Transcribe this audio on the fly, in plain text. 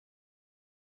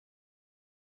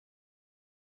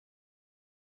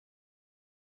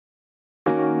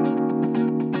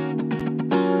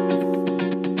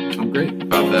great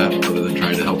about that, other than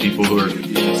trying to help people who are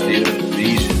in a state of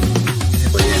invasion.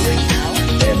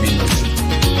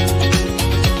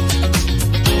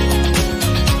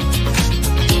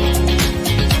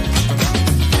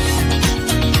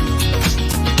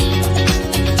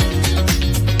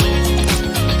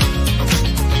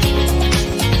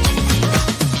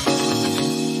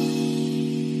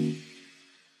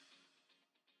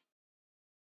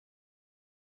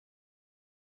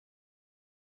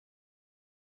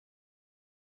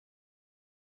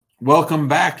 Welcome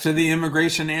back to the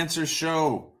Immigration Answers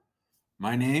Show.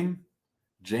 My name,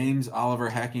 James Oliver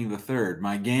Hacking III.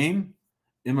 My game,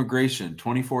 Immigration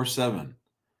 24/7.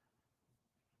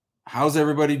 How's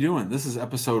everybody doing? This is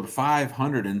episode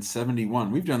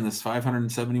 571. We've done this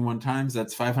 571 times.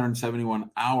 That's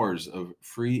 571 hours of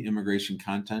free immigration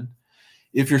content.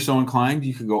 If you're so inclined,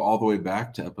 you can go all the way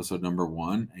back to episode number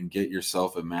 1 and get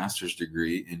yourself a master's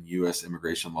degree in U.S.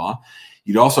 immigration law.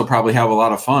 You'd also probably have a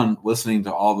lot of fun listening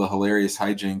to all the hilarious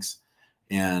hijinks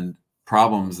and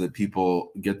problems that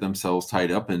people get themselves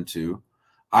tied up into.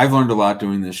 I've learned a lot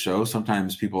doing this show.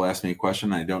 Sometimes people ask me a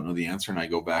question and I don't know the answer, and I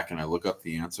go back and I look up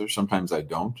the answer. Sometimes I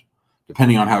don't,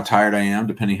 depending on how tired I am,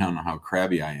 depending on how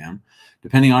crabby I am,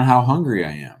 depending on how hungry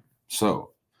I am.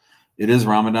 So it is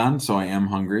Ramadan, so I am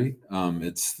hungry.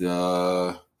 It's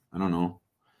the, I don't know,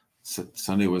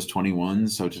 Sunday was 21,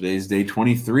 so today's day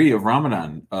 23 of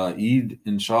Ramadan. Eid,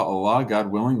 inshallah,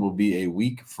 God willing, will be a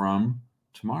week from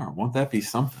tomorrow. Won't that be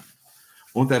something?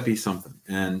 Won't that be something?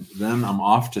 And then I'm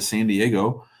off to San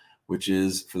Diego, which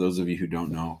is, for those of you who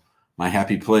don't know, my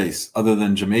happy place, other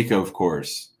than Jamaica, of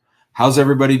course. How's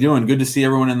everybody doing? Good to see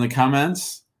everyone in the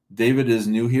comments. David is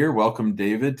new here. Welcome,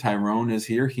 David. Tyrone is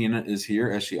here. Hina is here,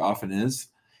 as she often is.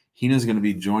 Hina is going to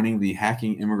be joining the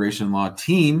Hacking Immigration Law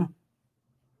team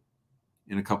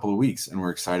in a couple of weeks, and we're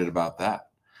excited about that.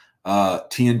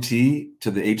 TNT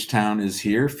to the H-Town is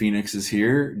here. Phoenix is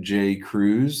here. J.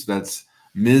 Cruz, that's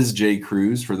Ms. J.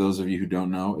 Cruz, for those of you who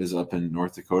don't know, is up in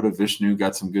North Dakota. Vishnu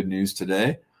got some good news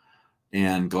today,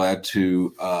 and glad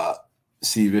to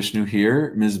see Vishnu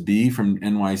here. Ms. B from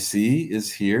NYC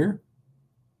is here.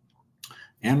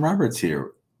 And Robert's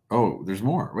here. Oh, there's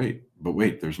more. Wait,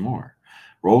 there's more.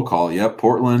 Roll call. Yep.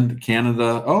 Portland,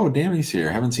 Canada. Oh, Dammy's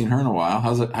here. Haven't seen her in a while.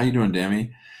 How you doing,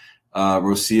 Dammy?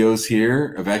 Rocio's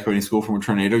here. Evacuating school from a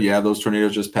tornado. Yeah, those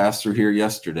tornadoes just passed through here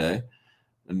yesterday.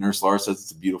 And Nurse Laura says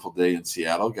it's a beautiful day in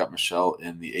Seattle. Got Michelle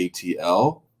in the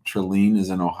ATL. Trelene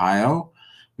is in Ohio.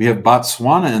 We have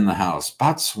Botswana in the house.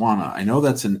 Botswana. I know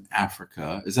that's in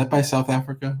Africa. Is that by South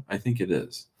Africa? I think it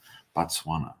is.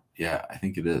 Botswana. Yeah, I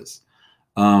think it is.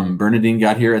 Bernadine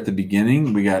got here at the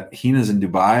beginning. We got Hina's in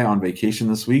Dubai on vacation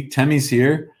this week. Temmy's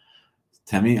here.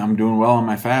 Temmy, I'm doing well on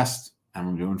my fast.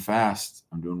 I'm doing fast.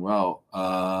 I'm doing well.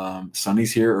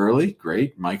 Sonny's here early.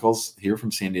 Great. Michael's here from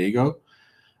San Diego.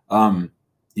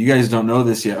 You guys don't know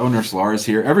this yet. Oh, Nurse Laura's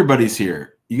here. Everybody's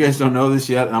here. You guys don't know this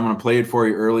yet. I'm going to play it for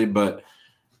you early, but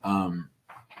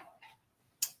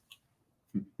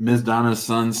Ms. Donna's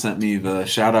son sent me the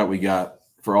shout out we got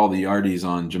for all the Yardies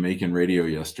on Jamaican radio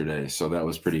yesterday. So that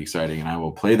was pretty exciting. And I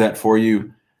will play that for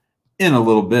you in a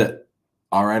little bit.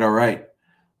 All right.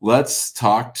 Let's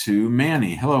talk to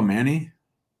Manny. Hello, Manny.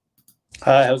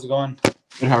 Hi, how's it going?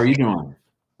 Good. How are you doing?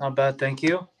 Not bad, thank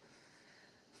you.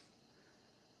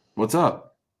 What's up?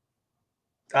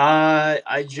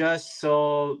 This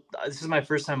is my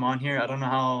first time on here. I don't know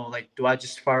how, do I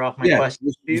just fire off my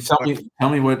questions? Tell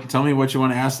me what you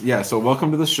want to ask. Yeah. So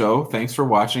welcome to the show. Thanks for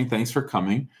watching. Thanks for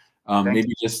coming.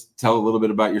 Maybe just tell a little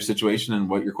bit about your situation and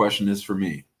what your question is for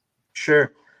me.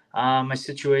 Sure. My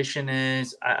situation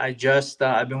is I've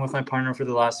been with my partner for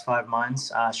the last 5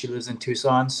 months. She lives in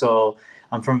Tucson, so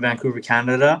I'm from Vancouver,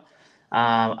 Canada.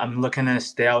 I'm looking to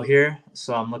stay out here,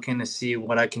 so I'm looking to see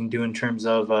what I can do in terms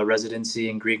of residency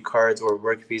and green cards or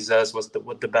work visas.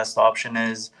 What the best option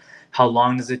is? How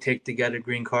long does it take to get a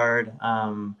green card?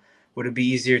 Would it be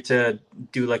easier to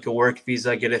do like a work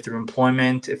visa, get it through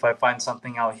employment if I find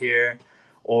something out here,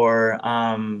 or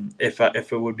if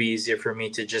it would be easier for me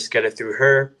to just get it through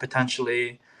her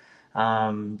potentially?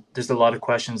 There's a lot of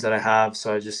questions that I have,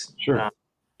 so I just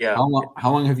yeah.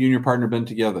 How long have you and your partner been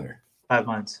together? 5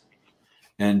 months.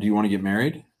 And do you want to get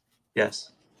married?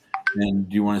 Yes. And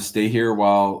do you want to stay here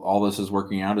while all this is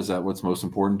working out? Is that what's most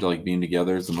important? To being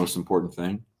together is the most important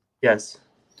thing? Yes.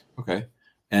 Okay.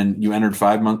 And you entered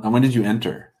 5 months. And when did you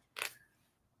enter?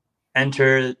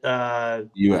 Enter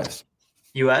U.S.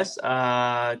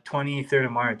 23rd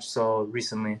of March. So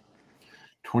recently.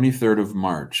 23rd of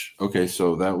March. Okay.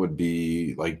 So that would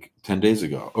be like 10 days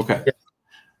ago. Okay. Yeah.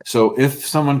 So if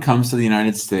someone comes to the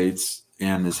United States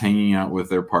and is hanging out with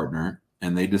their partner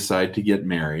and they decide to get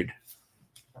married,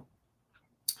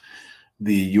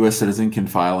 the U.S. citizen can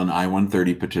file an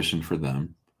I-130 petition for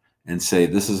them and say,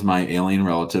 this is my alien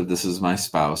relative, this is my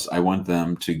spouse. I want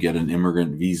them to get an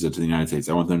immigrant visa to the United States.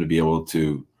 I want them to be able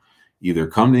to either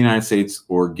come to the United States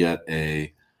or get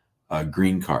a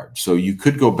green card. So you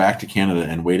could go back to Canada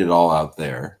and wait it all out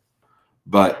there,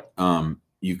 but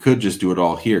you could just do it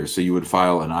all here. So you would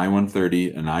file an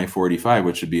I-130, an I-485,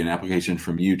 which would be an application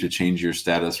from you to change your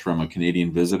status from a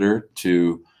Canadian visitor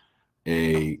to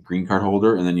a green card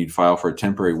holder, and then you'd file for a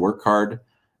temporary work card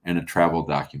and a travel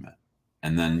document.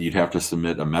 And then you'd have to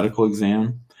submit a medical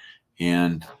exam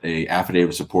and a affidavit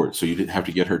of support. So you'd have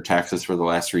to get her taxes for the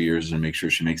last 3 years and make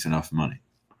sure she makes enough money.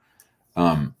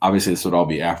 Obviously, this would all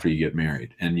be after you get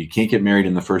married, and you can't get married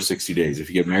in the first 60 days. If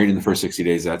you get married in the first 60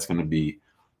 days, that's going to be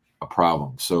a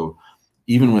problem. So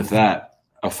even with that,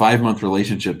 a 5-month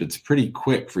relationship, it's pretty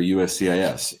quick for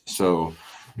USCIS. So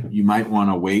you might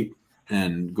want to wait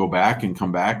and go back and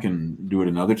come back and do it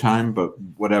another time, but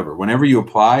whatever. Whenever you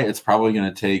apply, it's probably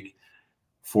going to take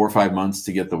 4 or 5 months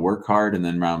to get the work card, and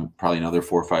then around probably another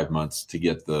 4 or 5 months to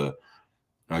get the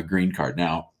green card.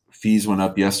 Now, fees went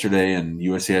up yesterday, and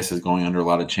USCIS is going under a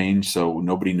lot of change, so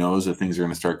nobody knows if things are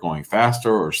going to start going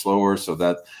faster or slower. So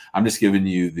that I'm just giving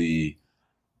you the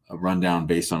rundown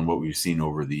based on what we've seen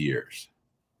over the years.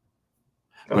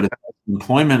 Okay. But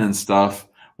employment and stuff,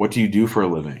 what do you do for a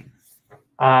living?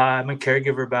 I'm a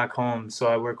caregiver back home, so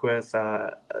I work with,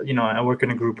 I work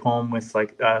in a group home with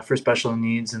for special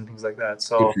needs and things like that.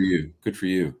 So good for you. Good for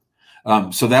you.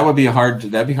 So that'd be hard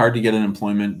to get an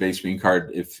employment-based green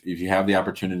card if you have the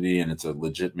opportunity and it's a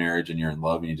legit marriage and you're in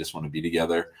love and you just want to be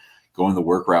together. Going the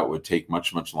work route would take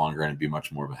much, much longer and it'd be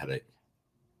much more of a headache.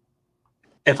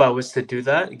 If I was to do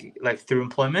that, like through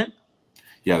employment?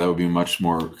 Yeah, that would be much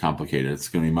more complicated. It's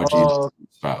going to be much easier for the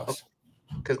spouse.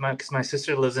 Because my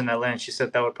sister lives in LA, and she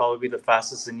said that would probably be the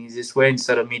fastest and easiest way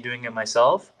instead of me doing it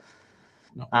myself.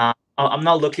 No. I'm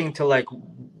not looking to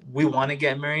we want to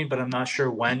get married, but I'm not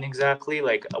sure when exactly.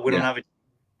 We don't have a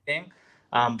thing,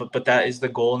 but that is the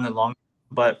goal in the long.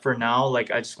 But for now, I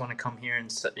just want to come here and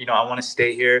I want to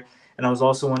stay here. And I was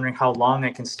also wondering how long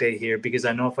I can stay here, because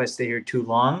I know if I stay here too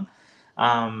long,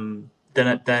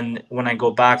 then when I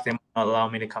go back, they won't allow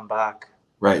me to come back.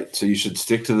 Right. So you should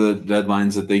stick to the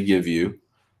deadlines that they give you.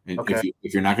 And okay.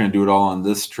 If you're not going to do it all on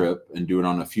this trip and do it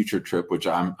on a future trip, which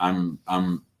I'm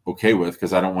okay with,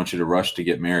 because I don't want you to rush to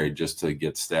get married just to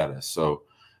get status. So,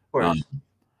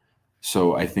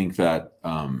 so I think that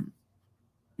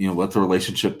let the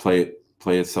relationship play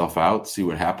itself out, see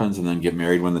what happens, and then get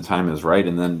married when the time is right,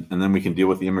 and then we can deal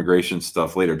with the immigration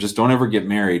stuff later. Just don't ever get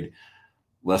married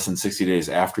less than 60 days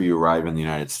after you arrive in the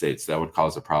United States. That would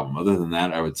cause a problem. Other than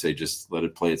that, I would say just let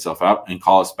it play itself out and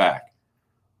call us back.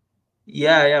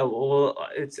 Yeah. Well,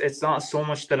 it's not so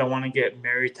much that I want to get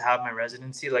married to have my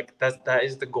residency. That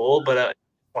is the goal, but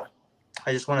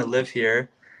I just want to live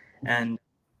here. And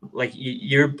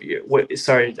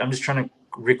sorry, I'm just trying to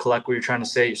recollect what you're trying to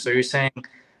say. So you're saying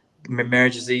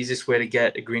marriage is the easiest way to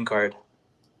get a green card?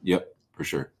 Yep, for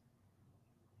sure.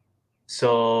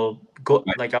 So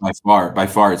by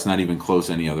far, it's not even close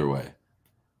any other way.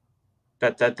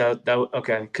 That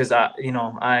okay, because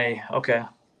okay.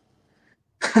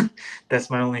 That's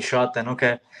my only shot then.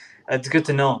 Okay, it's good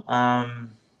to know.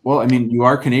 Well, I mean, you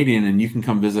are Canadian and you can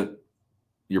come visit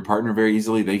your partner very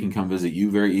easily. They can come visit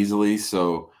you very easily.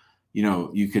 So,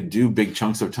 you could do big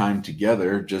chunks of time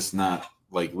together, just not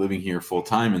like living here full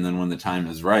time. And then when the time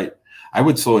is right, I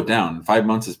would slow it down. 5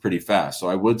 months is pretty fast. So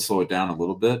I would slow it down a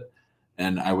little bit.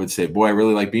 And I would say, boy, I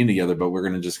really like being together, but we're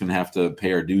just going to have to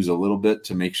pay our dues a little bit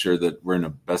to make sure that we're in the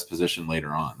best position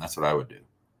later on. That's what I would do.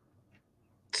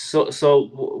 So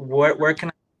where can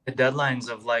I get the deadlines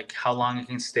of how long I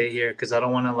can stay here? Because I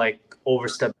don't want to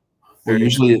overstep. Well,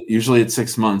 usually it's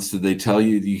 6 months. Did they tell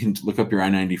you? You can look up your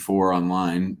I-94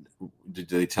 online. Did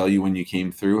they tell you when you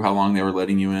came through how long they were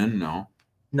letting you in? No,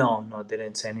 they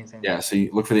didn't say anything. Yeah, so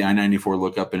you look for the I-94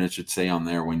 lookup, and it should say on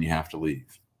there when you have to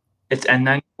leave. It's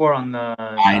N94 on the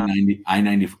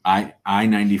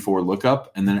I-94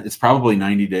 lookup, and then it's probably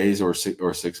 90 days or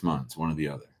 6 months, one or the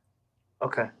other.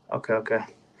 Okay,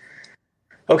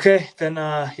 then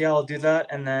I'll do that.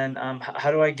 And then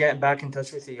how do I get back in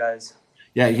touch with you guys?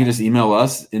 Yeah, you can just email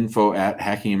us,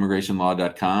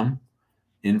 info@hackingimmigrationlaw.com,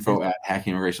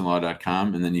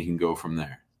 info@hackingimmigrationlaw.com, and then you can go from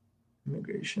there.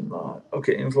 Immigration law.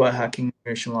 Okay,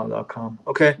 info@hackingimmigrationlaw.com.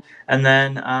 Okay, and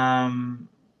then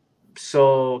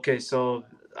so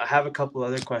I have a couple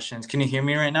other questions. Can you hear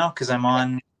me right now? Because I'm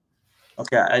on.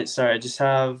 Okay, I just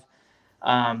have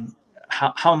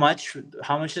how much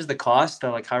is the cost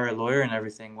to hire a lawyer and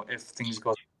everything if things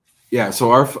go? Yeah,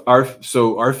 so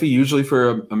our fee usually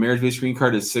for a marriage-based green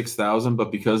card is 6,000,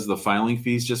 but because the filing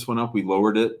fees just went up, we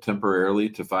lowered it temporarily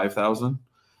to 5,000.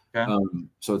 Okay.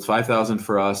 So it's 5,000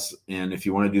 for us, and if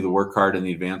you want to do the work card and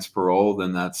the advanced parole,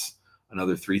 then that's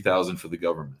another 3,000 for the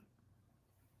government.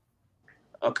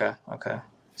 Okay. Okay.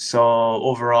 So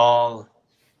overall,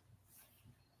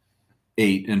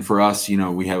 8. And for us, you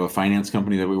know, we have a finance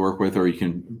company that we work with, or you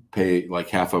can pay like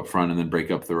half up front and then break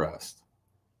up the rest.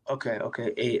 okay.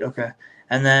 Okay. 8. Okay.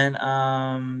 And then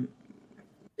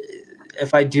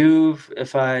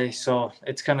so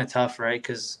it's kind of tough, right?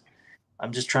 Because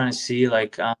I'm just trying to see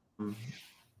like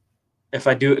if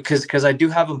I do, because I do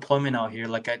have employment out here.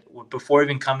 Like before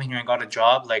even coming here, I got a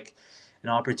job, like an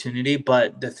opportunity.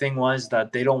 But the thing was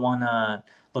that they don't want to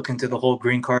look into the whole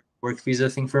green card work visa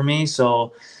thing for me.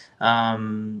 So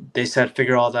they said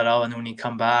figure all that out, and then when you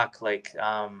come back, like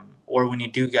or when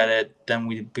you do get it, then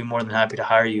we'd be more than happy to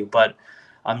hire you. But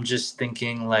I'm just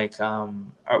thinking like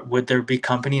would there be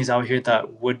companies out here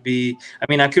that would be, I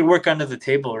mean, I could work under the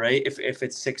table, right? If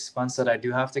it's 6 months that I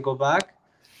do have to go back.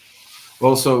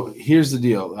 Well, so here's the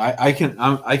deal. I can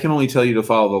only tell you to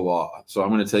follow the law. So I'm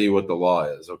going to tell you what the law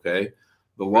is. Okay.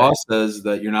 The law Right. says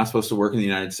that you're not supposed to work in the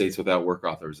United States without work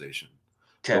authorization.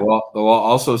 Okay. The law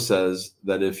also says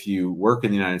that if you work in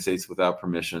the United States without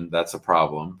permission, that's a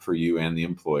problem for you and the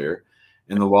employer.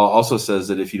 And the law also says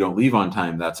that if you don't leave on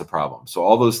time, that's a problem. So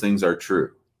all those things are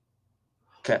true.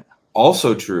 Okay.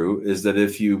 Also true is that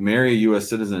if you marry a U.S.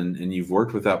 citizen and you've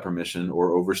worked without permission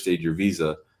or overstayed your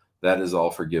visa, that is all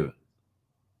forgiven.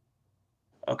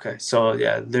 Okay. So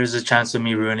yeah, there's a chance of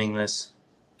me ruining this.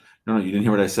 No, you didn't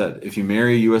hear what I said. If you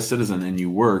marry a U.S. citizen and you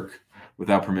work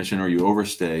without permission or you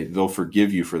overstay, they'll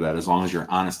forgive you for that as long as you're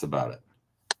honest about it.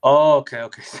 Oh, okay.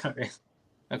 Okay. Sorry.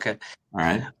 Okay. All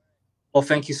right. Well,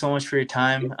 thank you so much for your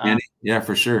time. Yeah,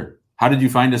 for sure. How did you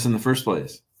find us in the first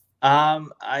place?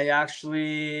 I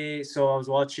actually, so I was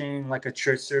watching like a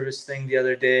church service thing the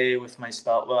other day with my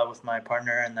spouse, with my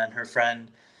partner, and then her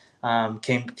friend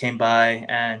came by,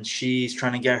 and she's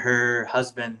trying to get her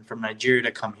husband from Nigeria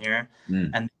to come here,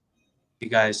 and you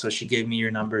guys. So she gave me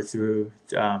your number through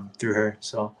her.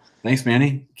 So thanks,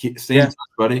 Manny. Stay in touch,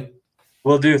 buddy.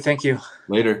 Will do. Thank you.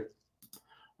 Later.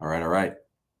 All right.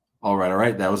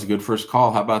 That was a good first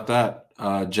call. How about that?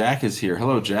 Jack is here.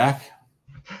 Hello, Jack.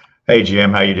 Hey,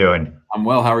 Jim. How you doing? I'm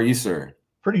well. How are you, sir?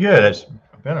 Pretty good. It's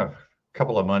been a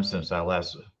couple of months since I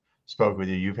last spoke with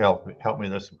you. You've helped me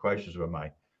with some questions with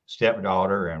my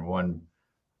stepdaughter and one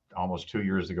almost 2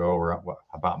 years ago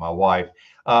about my wife.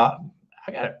 I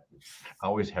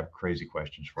always have crazy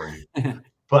questions for you,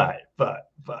 but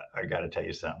I got to tell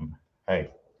you something.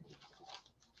 Hey.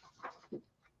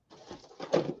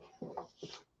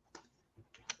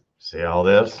 See all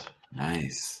this?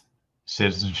 Nice.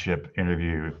 Citizenship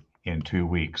interview in 2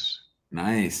 weeks.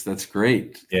 Nice. That's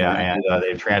great. Yeah, and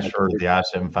they've transferred the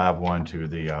I-751 to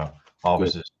the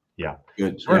offices. Good. Yeah.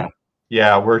 Good.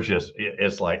 Yeah, we're just,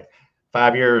 it's like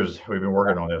 5 years we've been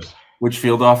working on this. Which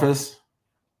field office?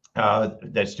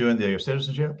 That's doing the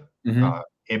citizenship.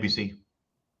 NBC.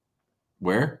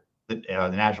 Where? The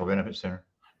National Benefit Center.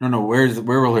 No. Where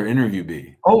will her interview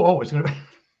be? It's gonna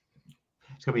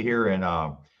be here in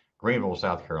Greenville,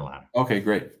 South Carolina. Okay,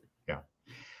 great. Yeah.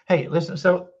 Hey, listen.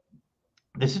 So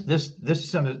this is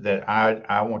something that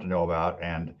I want to know about,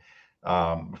 and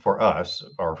for us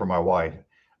or for my wife.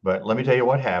 But let me tell you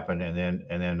what happened, and then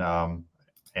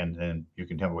you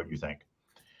can tell me what you think.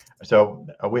 So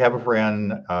we have a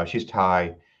friend. She's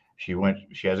Thai. She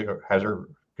has her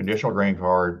conditional green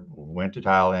card. Went to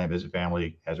Thailand, visit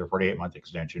family. Has her 48-month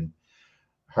extension.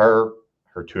 Her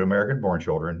 2 American-born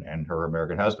children and her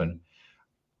American husband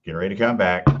getting ready to come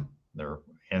back. They're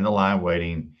in the line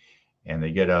waiting, and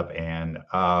they get up, and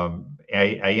ANA,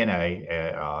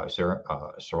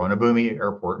 Suvarnabhumi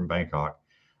Airport in Bangkok,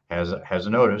 has a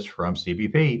notice from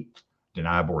CBP,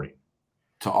 deny boarding.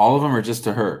 To all of them, or just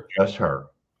to her? Just her.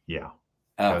 Yeah.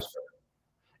 Just her.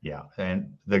 Yeah.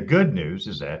 And the good news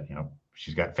is that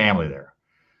she's got family there.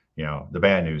 The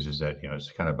bad news is that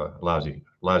it's kind of a lousy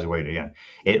way to end.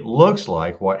 It looks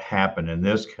like what happened in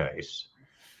this case.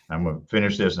 I'm going to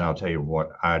finish this, and I'll tell you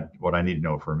what I need to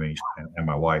know for me and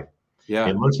my wife. Yeah.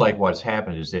 It looks like what's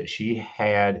happened is that she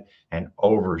had an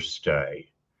overstay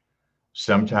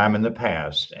sometime in the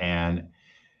past, and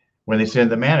when they send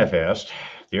the manifest,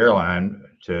 the airline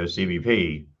to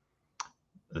CBP,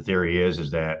 the theory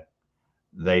is that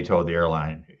they told the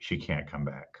airline she can't come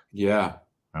back. Yeah.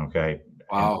 Okay.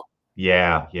 Wow. And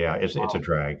yeah. It's a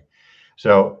drag.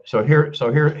 So here's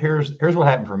what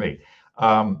happened for me.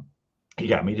 He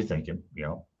got me to thinking,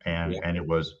 and it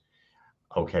was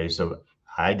okay. So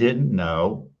I didn't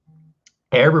know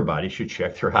everybody should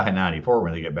check their I-94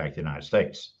 when they get back to the United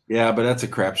States. Yeah, but that's a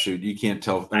crapshoot. You can't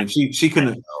tell. I mean, she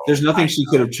couldn't. There's nothing she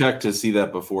could have checked to see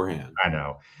that beforehand. I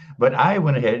know, but I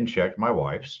went ahead and checked my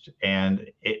wife's,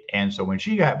 and so when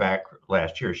she got back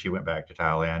last year, she went back to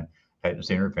Thailand. Hadn't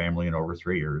seen her family in over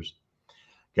 3 years.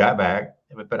 Got back,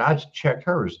 but I checked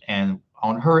hers, and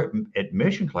on her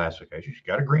admission classification, she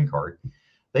got a green card.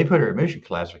 They put her admission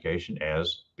classification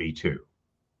as B2.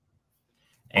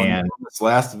 And this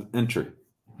last entry.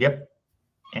 Yep.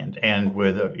 And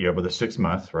with with a 6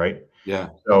 month, right? Yeah.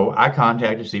 So I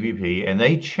contacted CBP and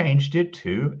they changed it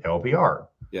to LPR.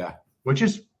 Yeah. Which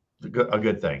is a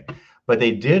good thing. But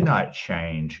they did not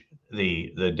change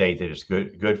the date that it's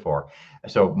good for.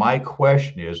 So my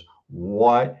question is,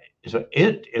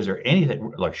 is there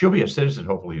anything, like, she'll be a citizen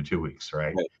hopefully in 2 weeks,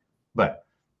 right? But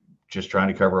just trying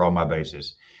to cover all my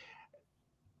bases.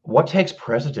 What takes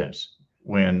precedence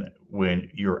when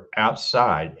you're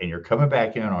outside and you're coming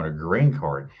back in on a green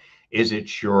card? Is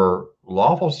it your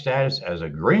lawful status as a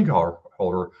green card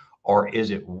holder, or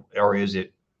is it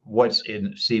what's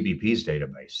in CBP's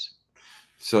database?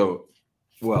 So,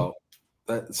 well,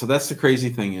 so that's the crazy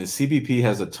thing is CBP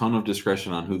has a ton of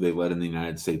discretion on who they let in the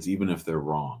United States, even if they're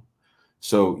wrong.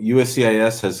 So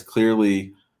USCIS has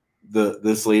clearly,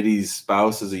 this lady's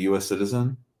spouse is a U.S.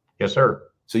 citizen. Yes, sir.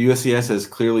 So USCIS has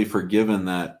clearly forgiven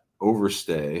that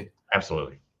overstay.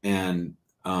 Absolutely. And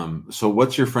so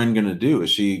what's your friend going to do? Is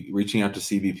she reaching out to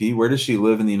CBP? Where does she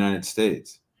live in the United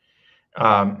States?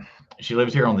 She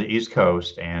lives here on the East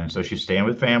Coast, and so she's staying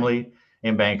with family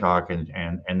in Bangkok,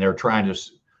 and they're trying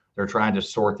to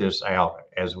sort this out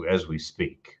as we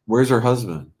speak. Where's her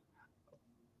husband?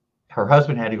 Her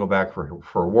husband had to go back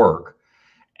for work,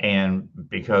 and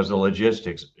because of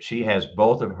logistics, she has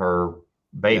both of her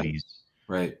babies,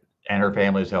 right, and her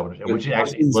family is helping, which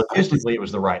actually logistically it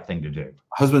was the right thing to do.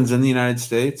 Husband's in the United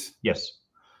States? Yes.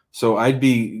 So I'd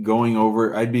be going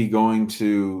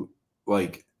to,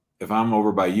 like, if I'm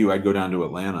over by you, I'd go down to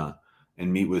Atlanta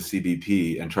and meet with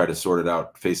CBP and try to sort it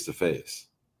out face to face.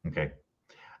 Okay.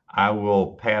 I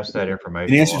will pass that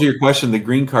information. In answer to your question, the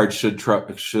green card should trump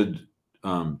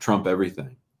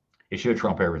everything. It should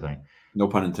trump everything. No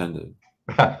pun intended.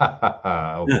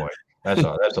 Oh boy.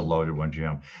 That's a loaded one,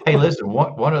 Jim. Hey, listen,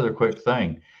 one other quick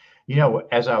thing.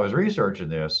 As I was researching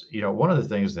this, one of the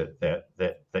things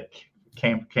that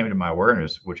came to my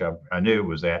awareness, which I knew,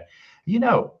 was that,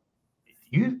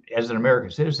 you as an American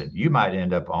citizen, you might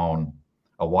end up on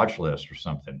a watch list or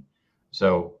something.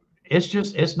 So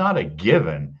it's not a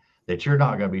given that you're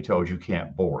not going to be told you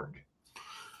can't board.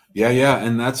 Yeah.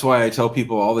 And that's why I tell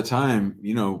people all the time,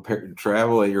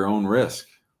 travel at your own risk.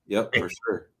 Yep, for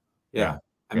sure. Yeah.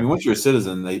 I mean, once you're a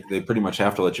citizen, they pretty much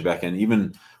have to let you back in.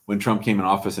 Even when Trump came in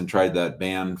office and tried that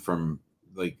ban from,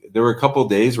 like, there were a couple of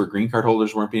days where green card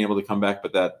holders weren't being able to come back,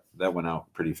 but that went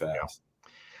out pretty fast. Yeah.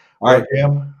 All right,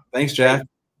 Jim. Thanks, Jack.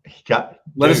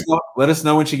 Let us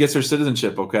know when she gets her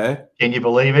citizenship, okay? Can you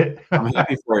believe it? I'm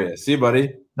happy for you. See you,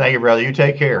 buddy. Thank you, brother. You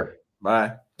take care.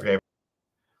 Bye. Okay.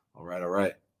 All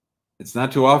right. It's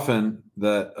not too often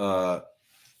that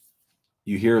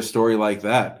you hear a story like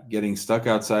that, getting stuck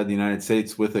outside the United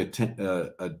States with a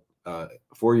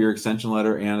 4-year extension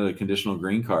letter and a conditional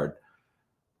green card.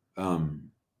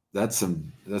 That's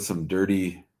some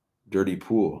dirty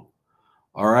pool.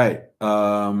 All right.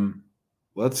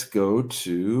 Let's go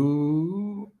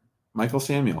to Michael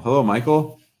Samuel. Hello,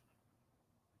 Michael.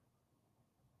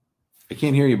 I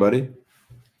can't hear you, buddy.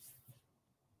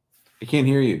 I can't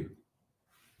hear you.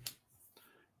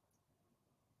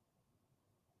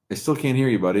 I still can't hear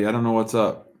you, buddy. I don't know what's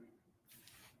up.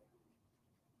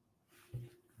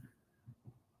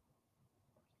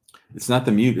 It's not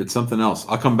the mute. It's something else.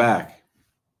 I'll come back,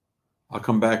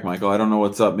 Michael. I don't know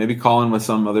what's up. Maybe call in with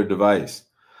some other device.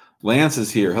 Lance is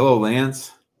here. Hello,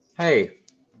 Lance. Hey.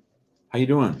 How you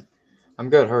doing? I'm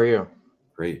good. How are you?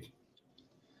 Great.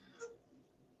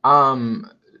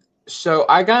 So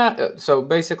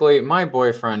basically my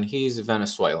boyfriend, he's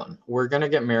Venezuelan. We're going to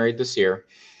get married this year.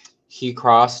 He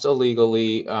crossed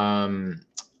illegally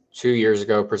 2 years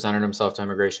ago, presented himself to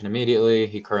immigration immediately.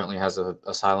 He currently has an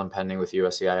asylum pending with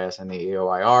USCIS and the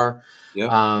EOIR.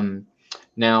 Yeah.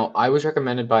 Now, I was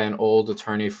recommended by an old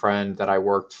attorney friend that I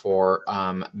worked for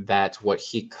that what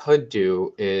he could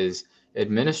do is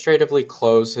administratively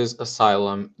close his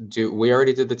asylum. We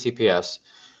already did the TPS.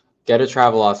 Get a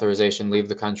travel authorization, leave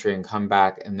the country, and come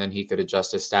back, and then he could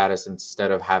adjust his status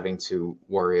instead of having to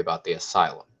worry about the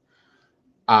asylum.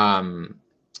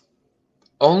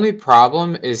 Only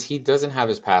problem is he doesn't have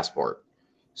his passport.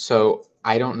 So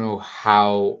I don't know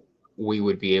how we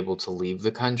would be able to leave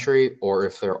the country or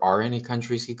if there are any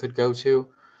countries he could go to.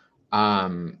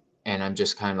 and I'm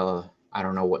just kind of, I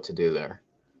don't know what to do there.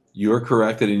 You're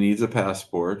correct that he needs a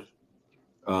passport.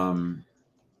 I'm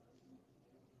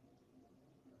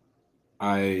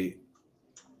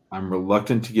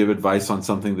reluctant to give advice on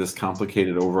something this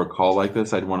complicated over a call like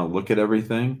this. I'd want to look at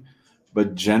everything,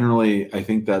 but generally, I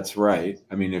think that's right.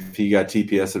 I mean, if he got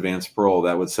TPS advanced parole,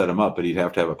 that would set him up, but he'd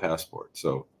have to have a passport.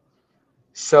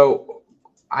 So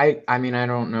I mean, I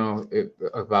don't know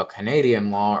about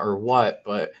Canadian law or what,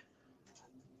 but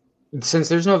since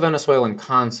there's no Venezuelan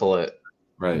consulate,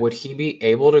 right. Would he be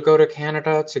able to go to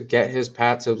Canada to get his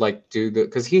to like do the,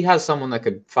 because he has someone that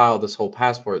could file this whole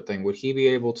passport thing. Would he be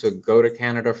able to go to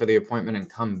Canada for the appointment and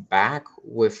come back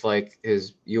with like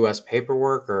his US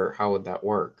paperwork, or how would that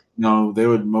work? No, they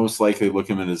would most likely look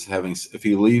him in as having, if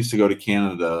he leaves to go to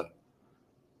Canada,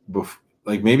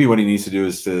 like maybe what he needs to do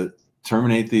is to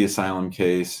terminate the asylum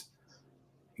case,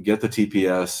 get the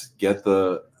TPS, get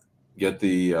the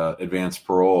advanced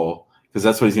parole, because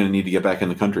that's what he's going to need to get back in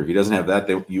the country. If he doesn't have that,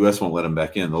 the U.S. won't let him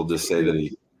back in. They'll just say that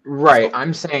he... Right.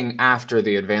 I'm saying after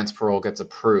the advanced parole gets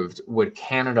approved, would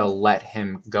Canada let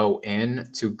him go in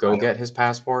to go get his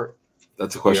passport?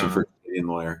 That's a question for a Canadian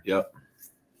lawyer. Yep.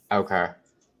 Okay.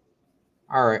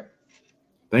 All right.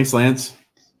 Thanks, Lance.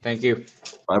 Thank you.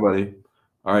 Bye, buddy.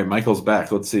 All right, Michael's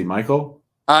back. Let's see. Michael?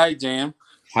 Hi, Jam.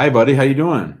 Hi, buddy. How you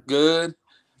doing? Good.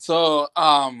 So,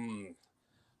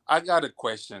 I got a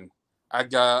question.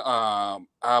 I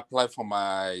applied for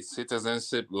my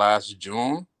citizenship last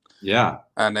June. Yeah.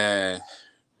 And I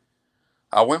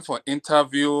went for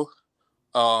interview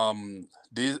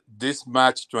this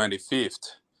March 25th.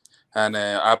 And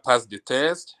I passed the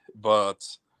test, but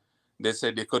they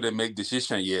said they couldn't make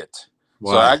decision yet.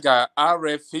 Wow. So I got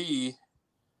RFE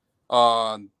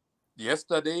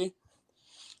yesterday.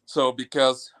 So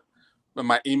because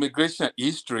my immigration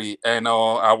history, and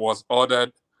I was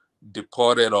ordered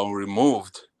deported or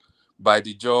removed by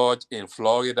the judge in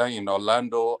Florida, in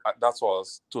Orlando. That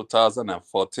was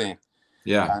 2014.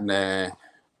 Yeah. And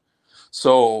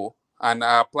and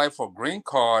I applied for green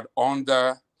card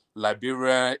under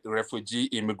Liberia Refugee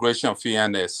Immigration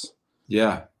Fairness.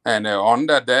 Yeah. And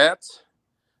under that,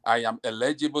 I am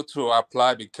eligible to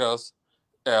apply because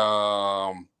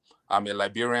I'm a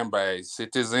Liberian by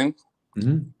citizen.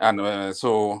 Mm-hmm. And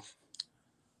so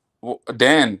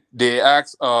then they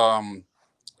asked for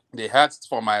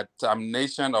my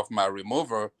termination of my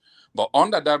removal, but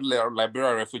under that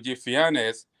Liberia Refugee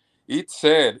Fairness, it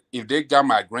said if they got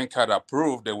my green card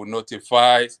approved, they would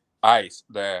notify ICE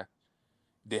that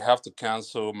they have to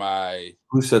cancel my.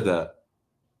 Who said that?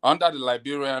 Under the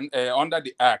Liberian, under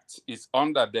the Act, it's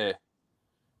under there.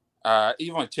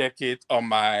 Even check it on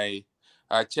my.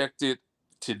 I checked it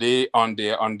today on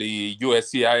the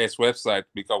USCIS website,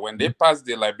 because when they passed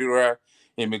the Liberia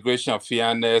Immigration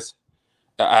Fairness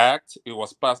Act, it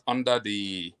was passed under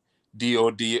the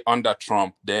DOD under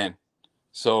Trump then.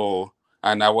 So,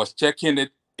 and I was checking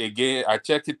it again. I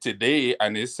checked it today,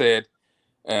 and it said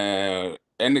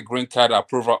any green card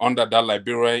approval under that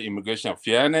Liberia Immigration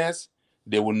Fairness,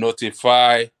 they will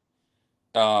notify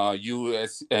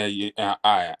ICE.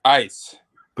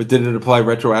 But did it apply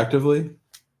retroactively?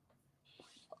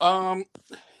 I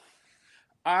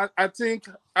think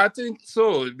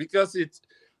so, because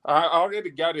I already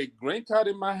got a green card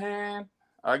in my hand.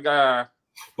 Well,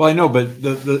 I know, but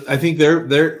I think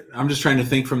they're I'm just trying to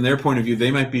think from their point of view.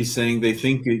 They might be saying they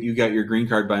think that you got your green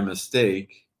card by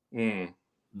mistake.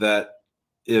 That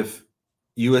if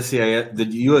the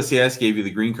USCIS gave you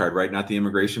the green card, right? Not the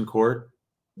immigration court.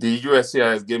 The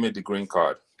USCIS gave me the green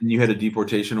card. And you had a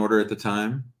deportation order at the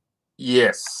time?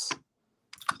 Yes.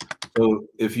 So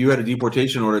if you had a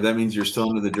deportation order, that means you're still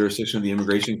under the jurisdiction of the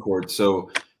immigration court.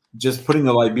 So just putting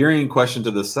the Liberian question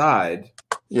to the side,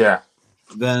 yeah,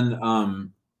 then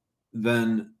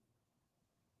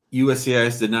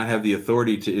USCIS did not have the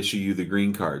authority to issue you the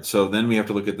green card. So then we have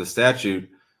to look at the statute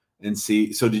and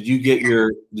see. So did you get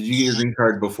your green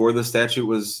card before the statute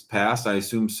was passed? I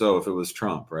assume so, if it was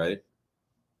Trump, right?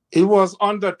 It was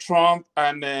under Trump,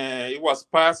 and it was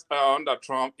passed under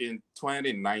Trump in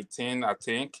 2019, I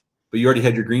think. But you already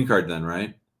had your green card then,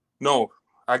 right? No,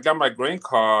 I got my green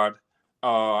card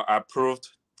approved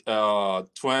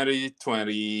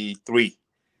 2023.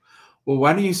 Well,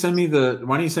 why don't you send me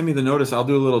the notice? I'll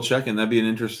do a little check, and that'd be an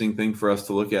interesting thing for us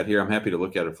to look at here. I'm happy to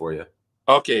look at it for you.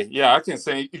 Okay, yeah, I can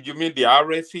say. You mean the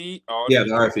RFE? Yeah,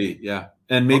 the RFE, yeah,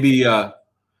 and maybe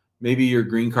maybe your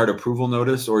green card approval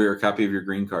notice or your copy of your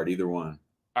green card, either one.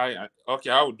 Okay,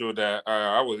 I will do that.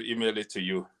 I will email it to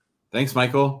you. Thanks,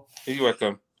 Michael. You're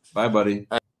welcome. Bye, buddy.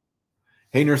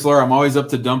 Hey, Nurse Laura, I'm always up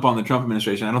to dump on the Trump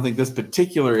administration. I don't think this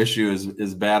particular issue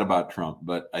is bad about Trump,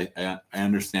 but I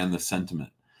understand the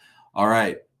sentiment. All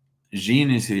right. Jean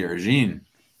is here. Jean,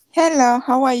 Hello,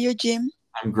 how are you, Jim?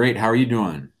 I'm great. How are you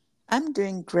doing? I'm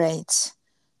doing great.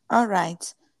 All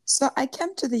right. So I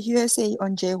came to the USA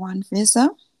on J1 visa.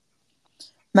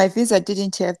 My visa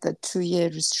didn't have the 2-year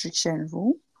restriction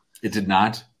rule. It did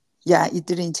not? Yeah, it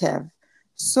didn't have.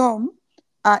 So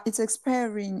it's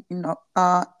expiring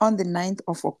on the 9th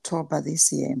of October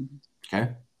this year.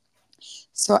 Okay.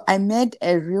 So I made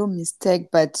a real mistake,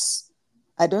 but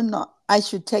I don't know. I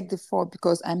should take the fault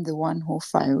because I'm the one who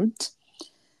filed.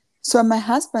 So my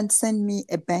husband sent me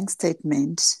a bank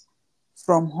statement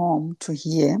from home to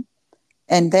here.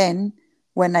 And then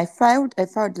when I filed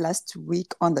last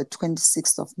week on the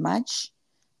 26th of March.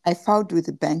 I filed with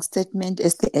the bank statement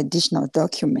as the additional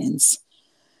documents.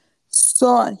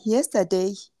 So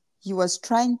yesterday, he was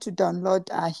trying to download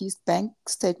his bank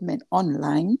statement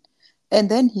online.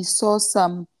 And then he saw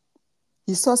some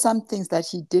things that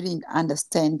he didn't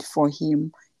understand for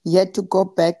him. He had to go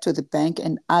back to the bank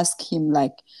and ask him,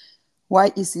 like,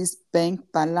 why is his bank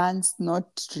balance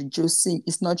not reducing?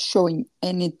 It's not showing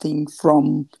anything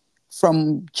from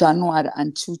January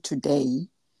until today.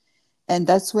 And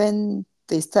that's when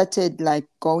they started like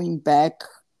going back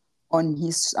on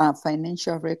his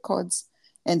financial records,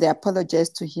 and they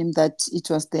apologized to him that it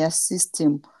was their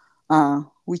system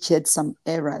which had some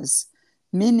errors,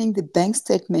 meaning the bank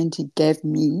statement he gave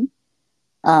me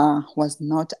was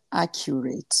not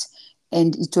accurate.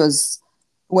 And it was,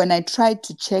 when I tried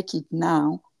to check it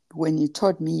now, when you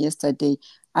told me yesterday,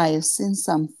 I have seen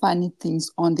some funny things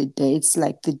on the dates,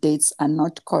 like the dates are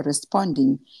not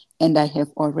corresponding, and I have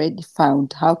already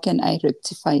found. How can I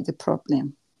rectify the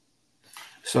problem?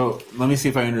 So let me see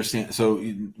if I understand. So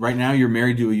right now you're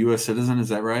married to a U.S. citizen, is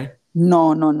that right?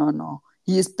 No.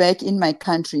 He is back in my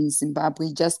country in Zimbabwe.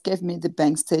 He just gave me the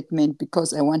bank statement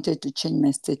because I wanted to change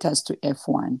my status to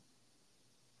F1.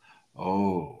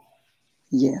 Oh.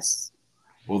 Yes.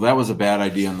 Well, that was a bad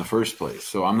idea in the first place.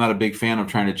 So I'm not a big fan of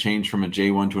trying to change from a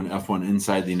J1 to an F1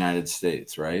 inside the United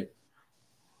States, right?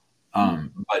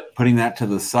 But putting that to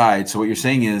the side, so what you're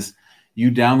saying is you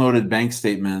downloaded bank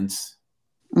statements.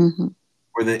 Mm-hmm.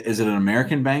 Is it an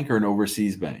American bank or an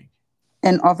overseas bank?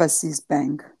 An overseas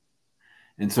bank.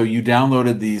 And so you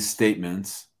downloaded these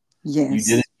statements. Yes.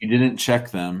 You didn't check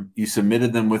them. You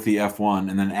submitted them with the F1,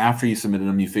 and then after you submitted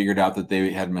them, you figured out that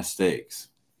they had mistakes.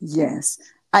 Yes.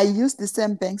 I used the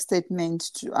same bank statement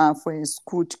for a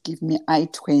school to give me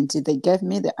I-20. They gave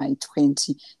me the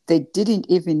I-20. They didn't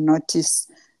even notice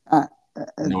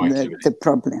the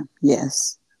problem.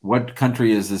 Yes. What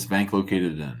country is this bank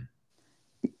located in?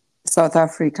 South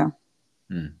Africa.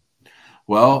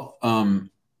 Well,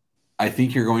 I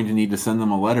think you're going to need to send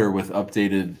them a letter with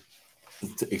updated,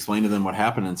 to explain to them what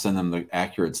happened and send them the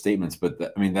accurate statements. But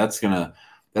that's gonna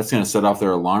set off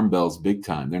their alarm bells big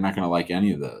time. They're not gonna like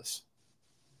any of this.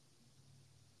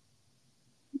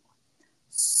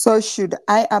 So should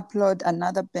I upload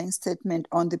another bank statement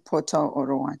on the portal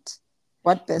or what?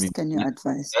 What best can you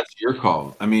advise? That's your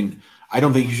call. I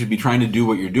don't think you should be trying to do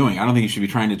what you're doing. I don't think you should be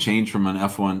trying to change from a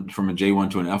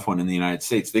J1 to an F1 in the United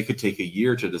States. They could take a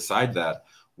year to decide that,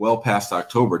 well past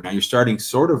October. Now you're starting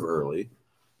sort of early,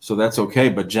 so that's okay.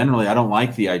 But generally, I don't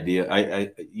like the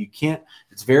idea. You can't.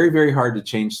 It's very, very hard to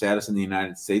change status in the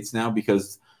United States now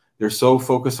because they're so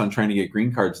focused on trying to get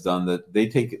green cards done that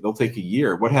they'll take a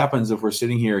year. What happens if we're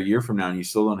sitting here a year from now and you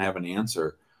still don't have an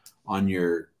answer on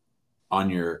your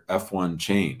F1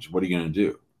 change? What are you going to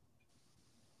do?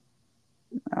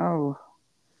 Oh,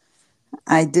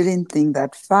 I didn't think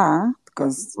that far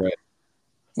because, right.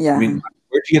 Yeah.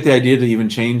 Where'd you get the idea to even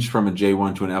change from a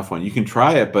J1 to an F1? You can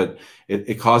try it, but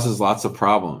it causes lots of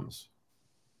problems.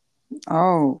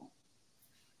 Oh,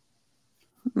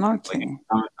 okay.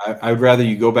 I'd rather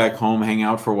you go back home, hang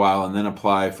out for a while, and then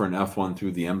apply for an F1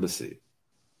 through the embassy.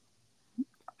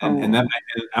 And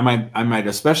I might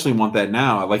especially want that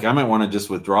now. Like I might want to just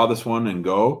withdraw this one and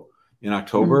go in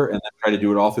October and then try to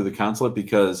do it all through the consulate,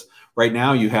 because right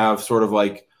now you have sort of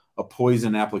like a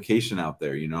poison application out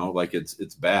there, like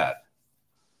it's bad.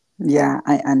 Yeah,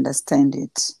 I understand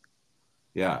it.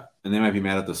 Yeah. And they might be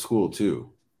mad at the school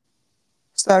too.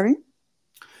 Sorry?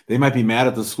 They might be mad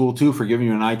at the school too for giving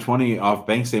you an I-20 off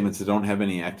bank statements that don't have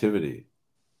any activity.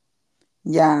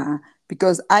 Yeah,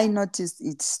 because I noticed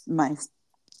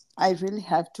I really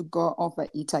have to go over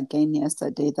it again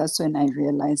yesterday. That's when I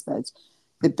realized that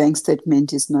the bank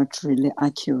statement is not really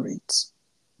accurate.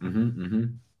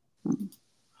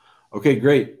 Okay,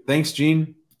 great. Thanks,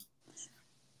 Jean.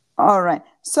 All right.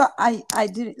 So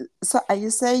So are you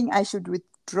saying I should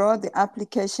withdraw the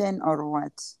application or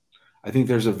what? I think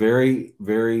there's a very,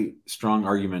 very strong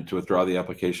argument to withdraw the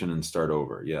application and start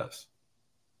over. Yes.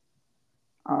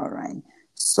 All right.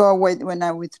 So when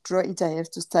I withdraw it, I have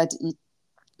to start it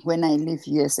when I leave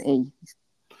USA.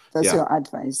 That's Yeah. your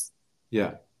advice.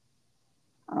 Yeah.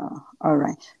 All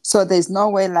right. So there's no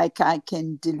way like I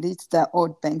can delete the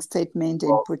old bank statement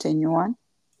and put a new one?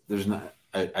 There's not.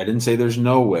 I didn't say there's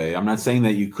no way. I'm not saying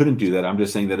that you couldn't do that. I'm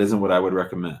just saying that isn't what I would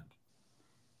recommend.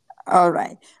 All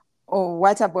right. Or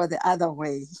what about the other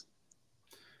way?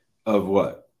 Of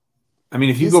what? I mean,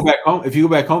 if you go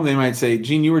back home, they might say,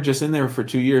 Gene, you were just in there for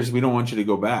 2 years. We don't want you to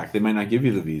go back. They might not give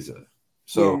you the visa.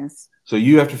 So, yes. So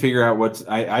you have to figure out what's,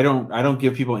 I don't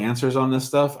give people answers on this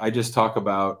stuff. I just talk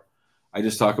about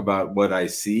what I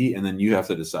see, and then you have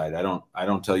to decide. I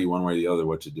don't tell you one way or the other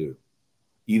what to do.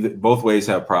 Both ways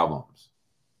have problems.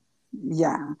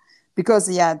 Yeah. Because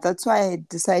that's why I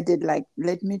decided like,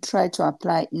 let me try to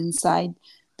apply inside,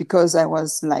 because I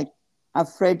was like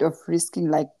afraid of risking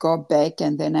like go back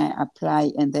and then I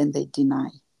apply and then they deny.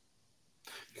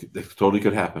 That totally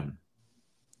could happen.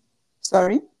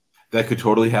 Sorry? That could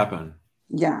totally happen.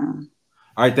 Yeah.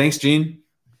 All right. Thanks, Gene.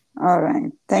 All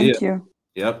right. Thank you.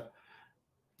 Yep.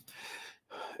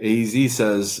 AZ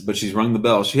says, but she's rung the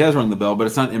bell. She has rung the bell, but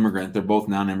it's not immigrant. They're both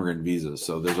non-immigrant visas.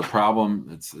 So there's a problem.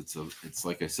 It's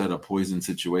like I said, a poison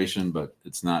situation, but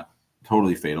it's not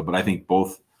totally fatal. But I think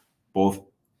both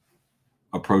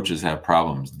approaches have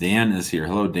problems. Dan is here.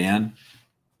 Hello, Dan.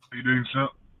 How you doing, sir?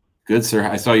 Good, sir.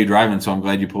 I saw you driving, so I'm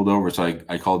glad you pulled over. So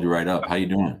I called you right up. How you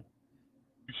doing?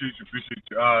 Appreciate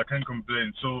you. I can't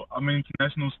complain. So I'm an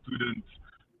international student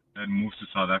that moved to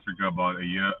South Africa about a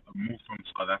year. I moved from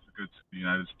South Africa to the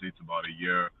United States about a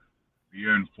year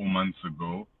and 4 months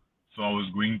ago. So I was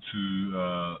going to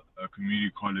a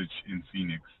community college in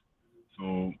Phoenix.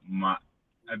 So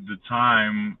at the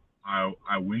time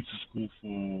I went to school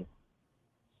for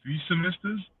 3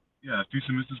 semesters. Yeah, 3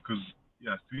 semesters.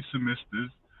 3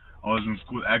 semesters. I was in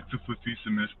school active for 3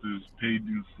 semesters, paid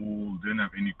in full, didn't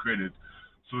have any credit.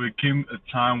 So it came a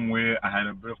time where I had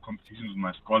a bit of competition with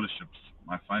my scholarships,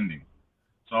 my funding.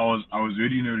 So I was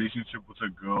already in a relationship with a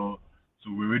girl.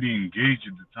 So we were already engaged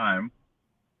at the time.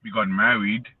 We got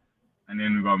married, and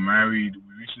then we got married.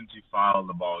 We recently filed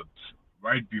about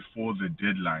right before the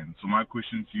deadline. So my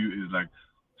question to you is like,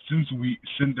 since we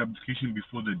sent the application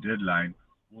before the deadline,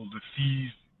 will the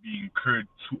fees be incurred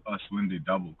to us when they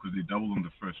double? Because they double on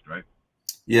the first, right?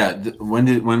 Yeah. When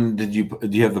did you,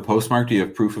 do you have the postmark? Do you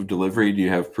have proof of delivery? Do you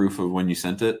have proof of when you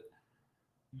sent it?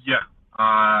 Yeah.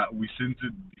 We sent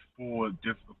it before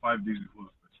 5 days before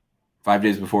the first. 5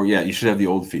 days before? Yeah. You should have the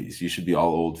old fees. You should be all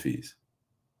old fees.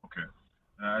 Okay.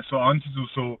 So I wanted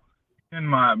to,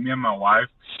 me and my wife,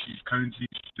 she's currently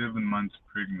 7 months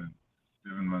pregnant.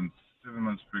 7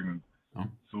 months pregnant. Oh.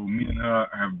 So me and her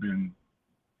have been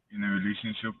in a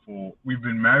relationship we've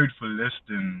been married for less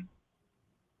than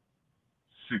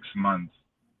 6 months.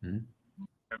 Mm-hmm.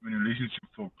 I've been in a relationship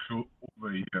for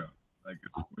over a year. Like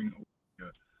it's going over a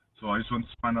year. So I just want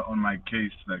to find out on my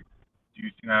case, like, do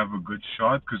you think I have a good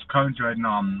shot? Because currently right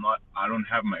now I don't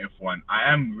have my F1.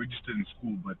 I am registered in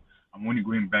school, but I'm only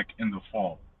going back in the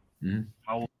fall. Mm-hmm.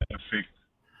 How will that affect?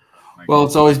 Well,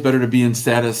 it's always better to be in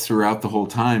status throughout the whole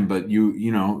time, but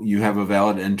you have a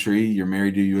valid entry. You're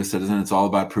married to a U.S. citizen. It's all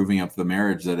about proving up the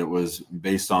marriage that it was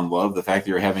based on love. The fact that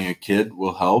you're having a kid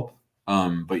will help,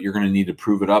 but you're going to need to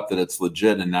prove it up that it's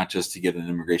legit and not just to get an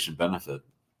immigration benefit.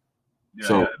 Yeah,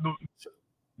 so no,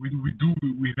 we do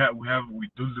live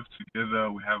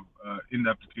together. We have in the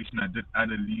application I did add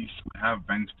a lease. We have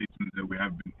bank statements that we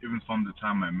have been even from the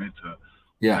time I met her.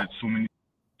 Yeah, we had so many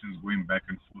things going back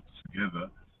and forth together.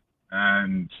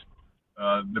 And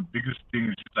the biggest thing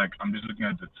is just like I'm just looking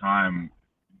at the time.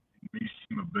 It may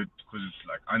seem a bit because it's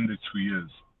like under 2 years.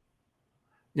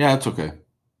 Yeah, that's okay.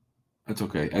 That's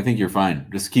okay. I think you're fine.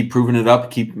 Just keep proving it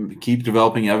up. Keep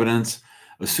developing evidence.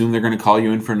 Assume they're going to call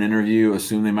you in for an interview.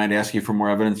 Assume they might ask you for more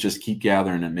evidence. Just keep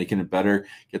gathering it, making it better.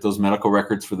 Get those medical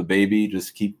records for the baby.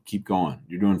 Just keep going.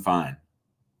 You're doing fine.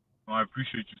 Well, I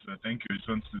appreciate you, sir. Thank you. I just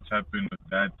wanted to tap in with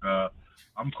that.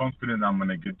 I'm confident I'm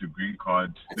gonna get the green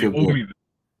card. They owe me this.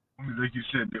 Like you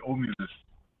said, they owe me this.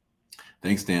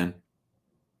 Thanks, Dan.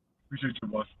 Appreciate you,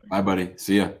 boss. Bye, buddy.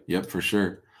 See ya. Yep, for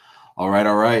sure. All right.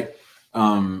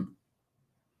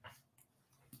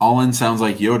 All in sounds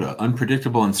like Yoda.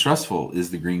 Unpredictable and stressful is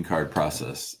the green card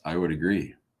process. I would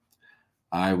agree.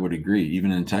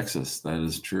 Even in Texas, that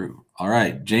is true. All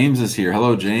right. James is here.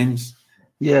 Hello, James.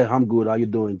 Yeah, I'm good. How you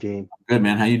doing, James? Good,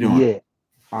 man. How you doing? Yeah,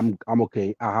 I'm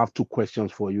okay. I have 2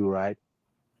 questions for you, right?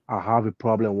 I have a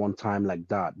problem one time like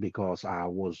that because I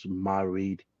was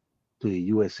married to a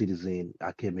U.S. citizen.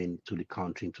 I came into the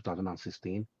country in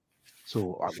 2016.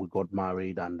 So we got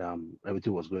married and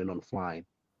everything was going on fine.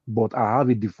 but I have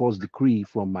a divorce decree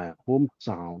from my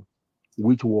hometown,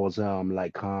 which was a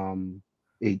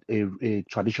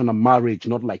traditional marriage,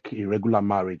 not like a regular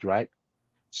marriage, right?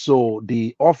 So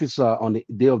the officer on the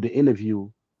day of the interview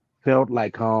felt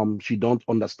like she don't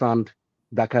understand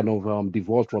that kind of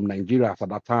divorce from Nigeria at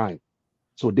that time.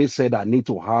 So they said I need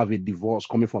to have a divorce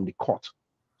coming from the court.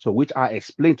 So which I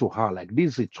explained to her, like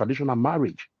this is a traditional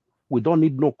marriage. We don't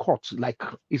need no court. Like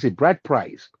it's a bride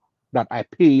price that I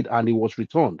paid and it was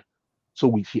returned.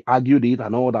 So she argued it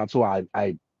and all that. So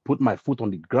I put my foot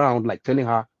on the ground, like telling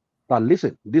her that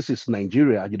listen, this is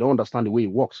Nigeria. You don't understand the way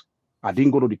it works. I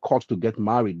didn't go to the court to get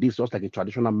married. This is just like a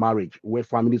traditional marriage where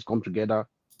families come together,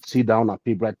 sit down and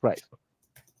pay bride price.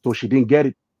 So she didn't get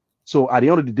it. So at the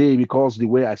end of the day, because the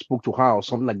way I spoke to her or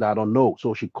something like that, I don't know.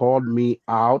 So she called me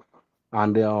out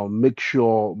and make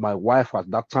sure my wife at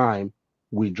that time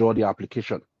withdraw the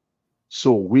application.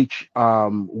 So which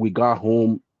we got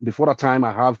home before that time.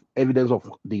 I have evidence of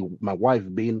my wife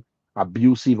being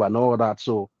abusive and all that.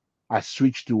 So I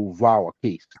switched to VAWA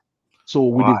case. So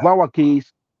with the VAWA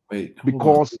case, Wait,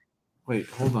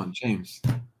 hold on, James.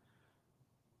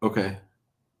 Okay.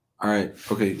 All right.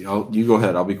 Okay. You go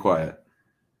ahead. I'll be quiet.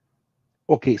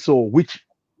 Okay. So which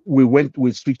we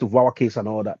switched to VAWA case and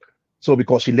all that. So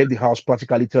because she left the house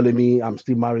practically telling me I'm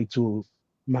still married to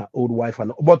my old wife,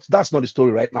 but that's not the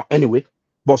story right now. Anyway,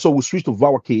 but so we switched to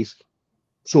VAWA case.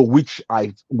 So which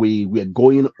we were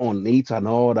going on it and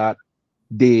all that.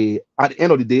 At the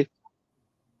end of the day,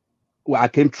 I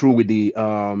came through with the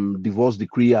divorce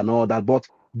decree and all that, but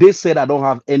they said I don't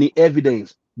have any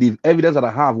evidence. The evidence that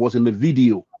I have was in the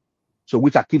video. So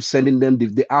which I keep sending them.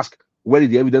 They ask where is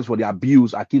the evidence for the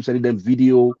abuse. I keep sending them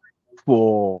video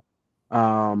for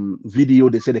video.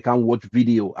 They say they can't watch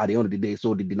video at the end of the day,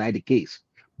 so they deny the case.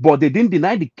 But they didn't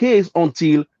deny the case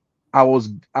until I was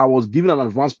given an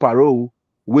advance parole,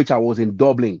 which I was in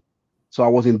Dublin. So I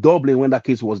was in Dublin when that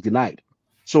case was denied.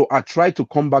 So I tried to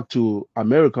come back to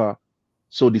America.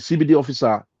 So the CBD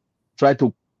officer tried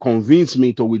to convince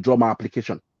me to withdraw my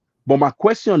application. But my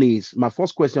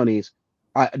first question is,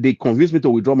 they convinced me to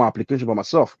withdraw my application by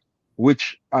myself,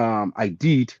 which I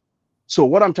did. So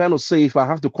what I'm trying to say, if I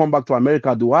have to come back to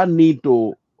America, do I need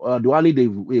a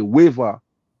waiver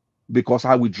because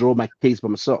I withdraw my case by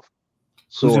myself?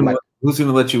 So who's going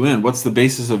to let you in? What's the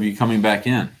basis of you coming back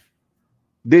in?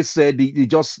 They said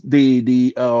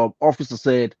the officer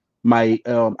said my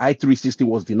I-360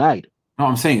 was denied. No,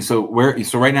 I'm saying so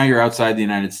right now you're outside the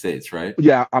United States, right?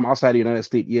 Yeah, I'm outside the United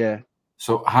States. Yeah.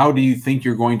 So how do you think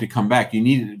you're going to come back? You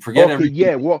need to forget everything.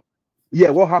 Yeah.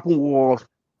 What happened was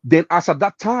then as at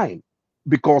that time,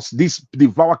 because the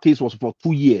VAWA case was for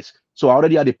 2 years. So I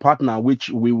already had a partner which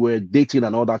we were dating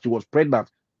and all that. She was pregnant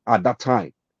at that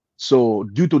time. So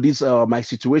due to this my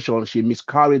situation, she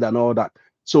miscarried and all that.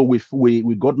 So we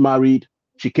got married.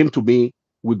 She came to me.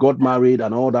 We got married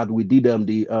and all that. We did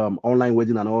the online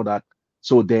wedding and all that.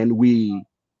 So then we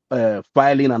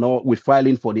filing for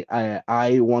the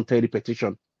I-130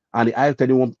 petition, and the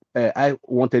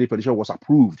I-130 petition was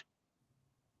approved.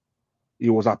 It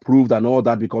was approved and all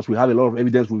that because we have a lot of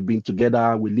evidence. We've been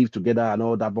together, we live together and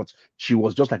all that. But she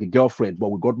was just like a girlfriend. But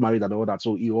we got married and all that,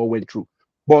 so it all went through.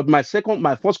 But my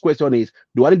first question is,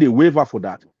 do I need a waiver for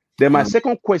that? Then my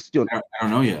second question. I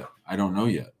don't know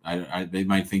yet. They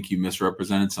might think you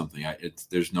misrepresented something.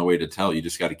 There's no way to tell. You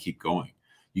just got to keep going.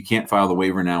 You can't file the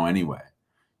waiver now anyway.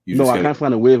 I can't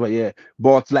find a waiver. Yeah,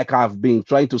 but like I've been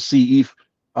trying to see if,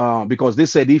 because they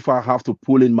said if I have to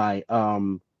pull in my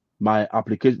my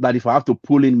application, that if I have to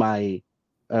pull in my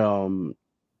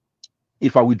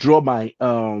if I withdraw my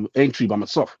entry by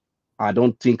myself, I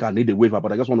don't think I need a waiver,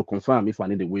 but I just want to confirm if I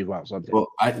need a waiver or something. Well,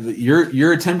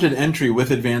 your attempted entry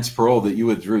with advance parole that you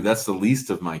withdrew, that's the least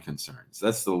of my concerns.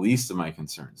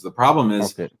 The problem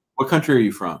is, What country are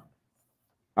you from?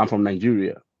 I'm from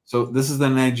Nigeria. So this is the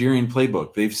Nigerian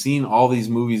playbook. They've seen all these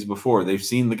movies before. They've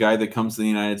seen the guy that comes to the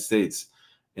United States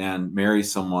and marries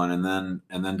someone and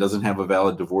then doesn't have a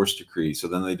valid divorce decree. So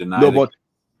then they deny. No, but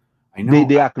I know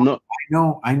they act not.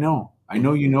 I know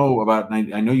you know about.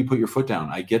 I know you put your foot down.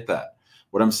 I get that.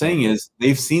 What I'm saying is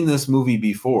they've seen this movie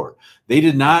before. They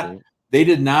did not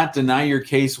deny your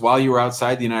case while you were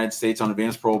outside the United States on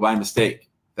advance parole by mistake.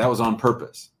 That was on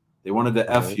purpose. They wanted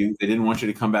to F you. They didn't want you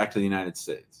to come back to the United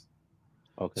States.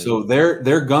 Okay. So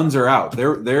their guns are out.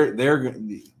 They're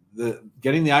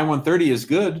getting the I-130 is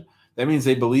good. That means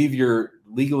they believe you're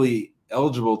legally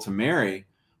eligible to marry.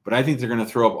 But I think they're going to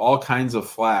throw up all kinds of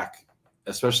flack,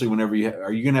 especially whenever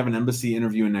are you going to have an embassy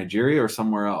interview in Nigeria or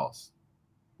somewhere else?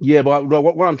 Yeah, but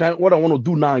what I want to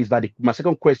do now is that my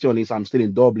second question is I'm still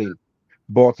in Dublin,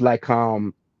 but like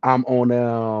I'm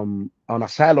on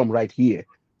asylum right here.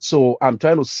 So I'm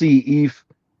trying to see if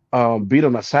being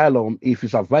on asylum, if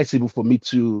it's advisable for me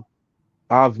to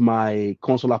have my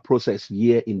consular process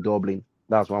here in Dublin.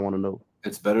 That's what I want to know.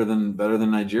 It's better than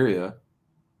Nigeria.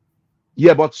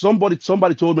 Yeah, but somebody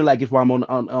told me like if I'm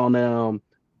on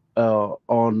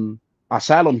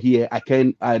asylum here,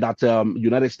 that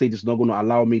United States is not going to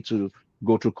allow me to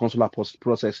go through consular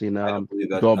process in I don't believe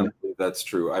that. I Dublin. don't believe that's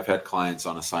true. I've had clients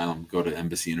on asylum go to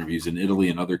embassy interviews in Italy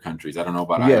and other countries. I don't know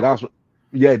about Yeah, Ireland.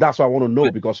 that's what I want to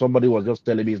know, because somebody was just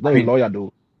telling me. It's not a lawyer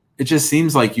though. It just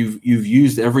seems like you've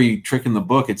used every trick in the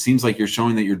book. It seems like you're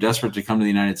showing that you're desperate to come to the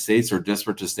United States or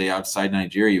desperate to stay outside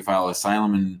Nigeria. You file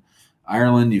asylum in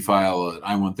Ireland, you file an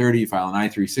I-130, you file an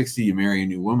I-360, you marry a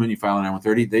new woman, you file an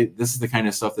I-130. This is the kind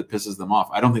of stuff that pisses them off.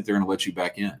 I don't think they're going to let you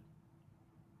back in.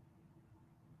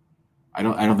 I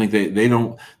don't think they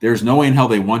don't. There's no way in hell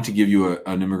they want to give you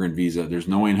an immigrant visa. There's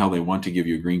no way in hell they want to give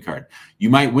you a green card. You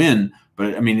might win,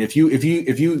 but I mean, if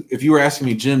you were asking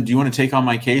me, Jim, do you want to take on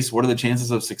my case? What are the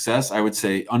chances of success? I would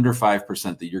say under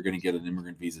 5% that you're going to get an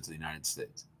immigrant visa to the United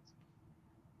States.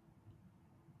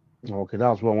 Okay,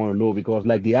 that's what I want to know, because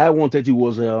like the I-130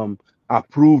 was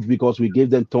approved because we gave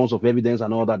them tons of evidence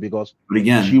and all that, because but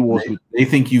again, she was they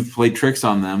think you've played tricks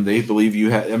on them. They believe you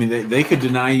had. I mean, they could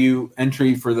deny you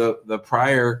entry for the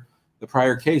prior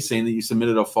case, saying that you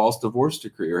submitted a false divorce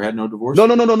decree or had no divorce. No.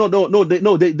 They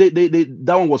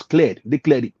that one was cleared. They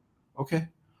cleared it.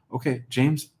 Okay,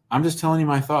 James. I'm just telling you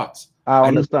my thoughts. I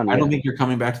understand. I don't think you're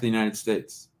coming back to the United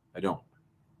States. I don't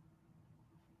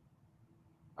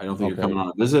think you're coming on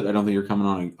a visit. I don't think you're coming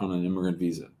on an immigrant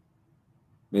visa.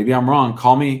 Maybe I'm wrong.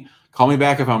 Call me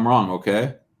back if I'm wrong,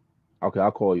 okay? Okay,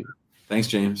 I'll call you. Thanks,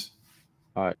 James.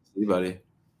 All right. See you, buddy.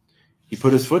 He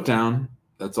put his foot down.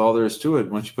 That's all there is to it.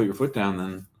 Once you put your foot down,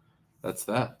 then that's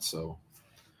that. So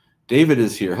David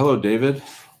is here. Hello, David.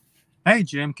 Hey,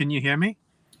 Jim. Can you hear me?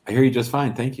 I hear you just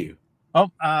fine. Thank you.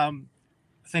 Oh,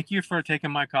 thank you for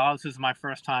taking my call. This is my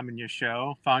first time in your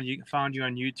show. Found you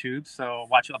on YouTube, so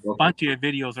watch a bunch of your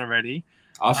videos already.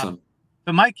 Awesome.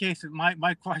 But my case,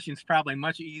 my question is probably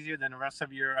much easier than the rest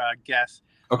of your guests.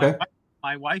 Okay.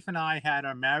 My wife and I had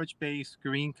our marriage-based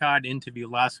green card interview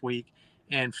last week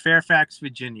in Fairfax,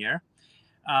 Virginia.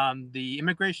 The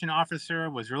immigration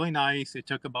officer was really nice. It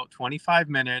took about 25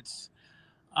 minutes.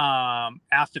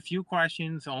 Asked a few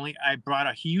questions. I brought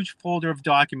a huge folder of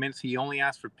documents. He only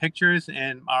asked for pictures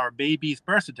and our baby's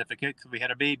birth certificate, because we had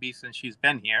a baby since she's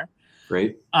been here.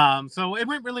 Great. So it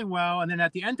went really well. And then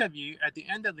at the end of the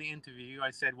interview,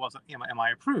 I said, "Well, am I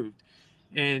approved?"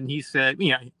 And he said,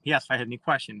 he asked if I had any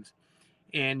questions.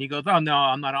 And he goes, "Oh no,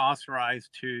 I'm not authorized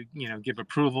to, give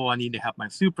approval. I need to have my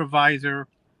supervisor."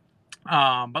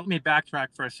 But let me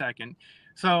backtrack for a second.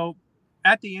 So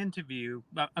at the interview,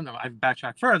 I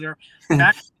backtrack further.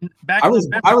 Back I was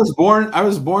born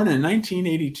in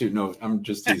 1982. No, I'm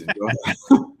just teasing. Go ahead.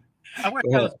 I wish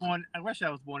I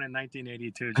was born in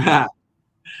 1982.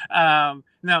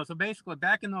 No, so basically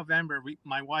back in November,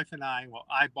 my wife and I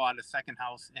bought a second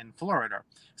house in Florida.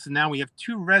 So now we have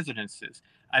two residences.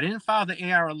 I didn't file the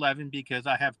AR-11 because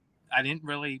I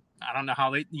don't know how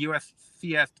the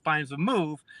USCIS defines a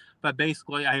move, but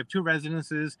basically I have two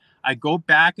residences. I go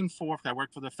back and forth. I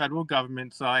work for the federal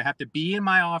government, so I have to be in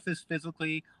my office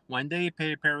physically 1 day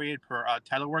pay period per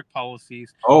telework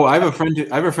policies. Oh, I have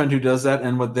a friend who does that,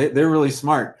 and they're really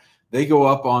smart. They go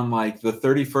up on like the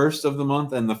 31st of the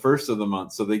month and the 1st of the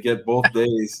month, so they get both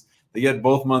days. They get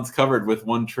both months covered with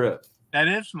one trip. That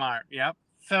is smart. Yep.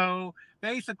 So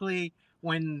basically,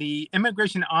 when the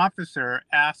immigration officer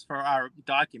asked for our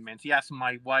documents, he asked for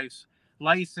my wife's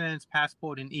license,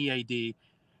 passport, and EAD.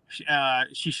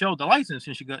 She showed the license,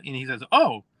 and he says,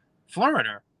 "Oh,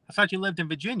 Florida. I thought you lived in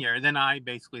Virginia." And then I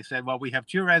basically said, "Well, we have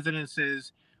two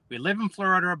residences. We live in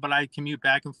Florida, but I commute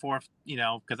back and forth,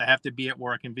 because I have to be at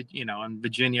work in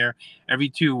Virginia every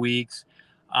 2 weeks."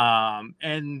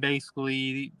 And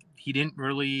basically, he didn't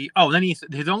really. Oh, then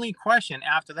his only question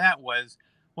after that was,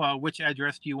 "Well, which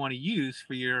address do you want to use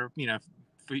for your,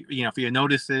 for your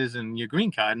notices and your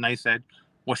green card?" And I said,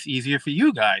 "What's easier for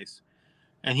you guys?"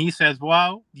 And he says,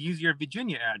 "Well, use your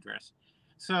Virginia address."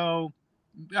 So,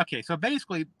 okay. So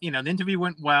basically, the interview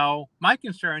went well. My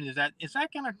concern is that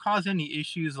going to cause any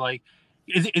issues? Like,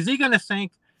 is he going to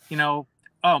think,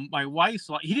 my wife's,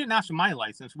 he didn't ask for my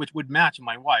license, which would match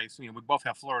my wife's. We both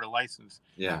have Florida license.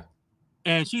 Yeah.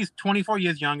 And she's 24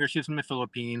 years younger. She's from the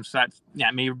Philippines. So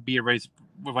that may be a red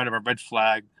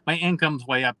flag. My income's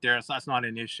way up there, so that's not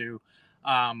an issue.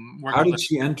 How did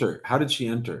she enter?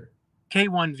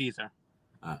 K-1 visa.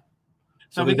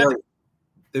 So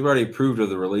they've already approved of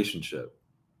the relationship.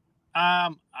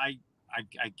 I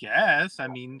guess. I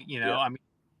mean,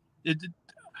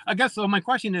 I guess so. My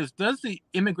question is, does the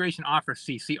immigration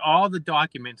officer see all the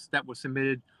documents that were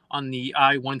submitted on the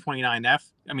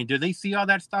I-129F? I mean, do they see all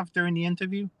that stuff during the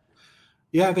interview?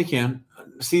 Yeah, they can.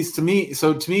 See, to me,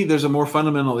 there's a more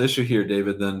fundamental issue here,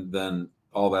 David, than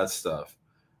all that stuff.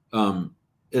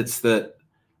 It's that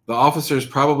the officer's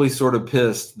probably sort of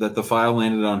pissed that the file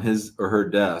landed on his or her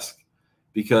desk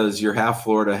because you're half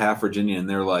Florida, half Virginia, and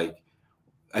they're like,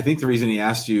 I think the reason they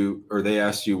asked you,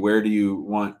 where do you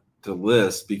want to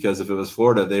list, because if it was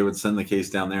Florida, they would send the case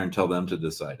down there and tell them to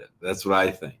decide it. That's what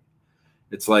I think.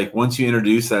 It's like once you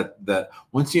introduce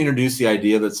the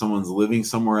idea that someone's living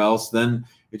somewhere else, then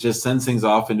it just sends things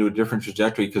off into a different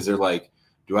trajectory, because they're like,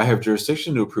 do I have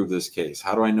jurisdiction to approve this case?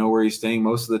 How do I know where he's staying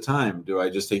most of the time? Do I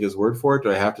just take his word for it?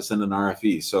 Do I have to send an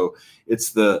RFE? So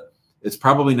it's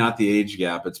probably not the age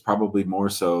gap. It's probably more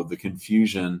so the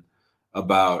confusion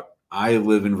about, I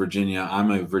live in Virginia.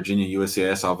 I'm a Virginia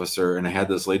USCIS officer, and I had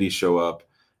this lady show up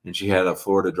and she had a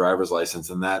Florida driver's license,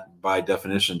 and that by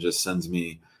definition just sends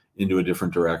me into a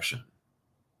different direction.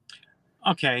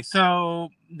 Okay, so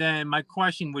then my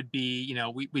question would be,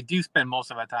 we do spend most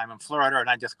of our time in Florida, and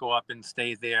I just go up and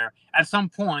stay there. At some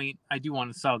point, I do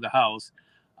want to sell the house.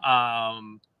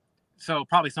 So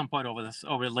probably some point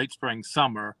over late spring,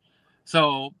 summer.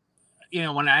 So,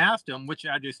 when I asked him, which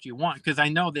address do you want? Because I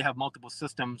know they have multiple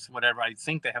systems, whatever. I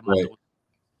think they have multiple.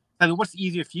 Right. I mean, what's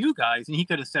easier for you guys? And he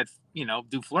could have said,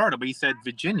 do Florida, but he said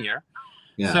Virginia.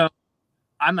 Yeah. So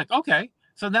I'm like, okay.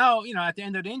 So now, at the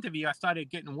end of the interview, I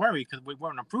started getting worried because we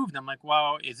weren't approved. I'm like,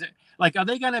 well, is it like, are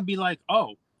they going to be like,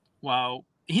 oh, well,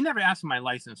 he never asked for my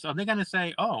license. So are they going to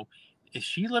say, oh, is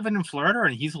she living in Florida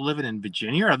and he's living in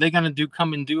Virginia? Are they going to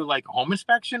come and do like a home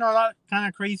inspection or that kind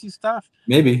of crazy stuff?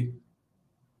 Maybe.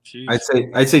 Jeez.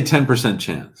 I'd say 10%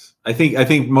 chance. I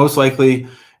think most likely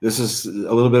this is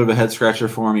a little bit of a head scratcher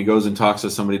for him. He goes and talks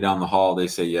to somebody down the hall. They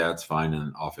say, yeah, it's fine.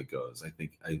 And off it goes.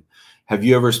 Have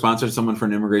you ever sponsored someone for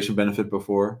an immigration benefit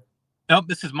before? Nope.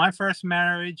 This is my first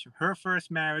marriage, her first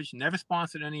marriage. Never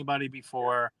sponsored anybody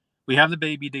before. We have the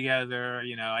baby together.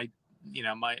 I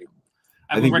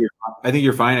think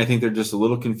you're fine. I think they're just a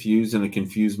little confused, and a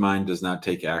confused mind does not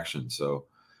take action. So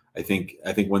I think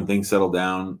when things settle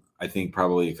down, I think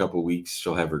probably a couple of weeks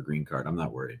she'll have her green card. I'm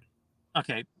not worried.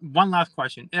 Okay. One last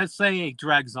question. Let's say it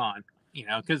drags on,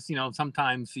 because,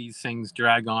 sometimes these things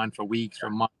drag on for weeks or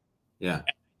months. Yeah.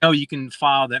 You can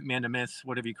file that mandamus,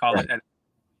 whatever you call it, at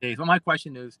days. But my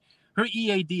question is, her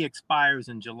EAD expires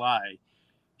in July.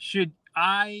 Because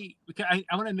I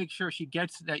want to make sure she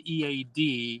gets that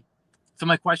EAD. So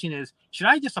my question is, should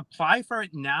I just apply for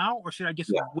it now, or should I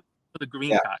just wait for the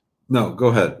green card? No, go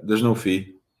ahead. There's no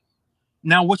fee.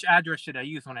 Now, which address should I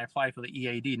use when I apply for the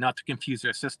EAD, not to confuse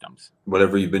their systems?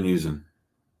 Whatever you've been using.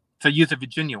 So use a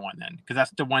Virginia one then, because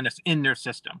that's the one that's in their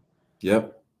system.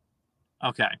 Yep.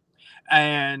 Okay.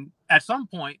 And at some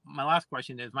point, my last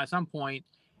question is, at some point,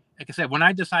 like I said, when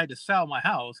I decide to sell my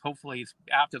house, hopefully it's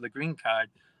after the green card,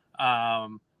 I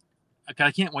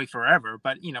can't wait forever,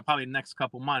 but, probably the next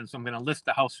couple months, I'm going to list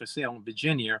the house for sale in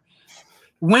Virginia.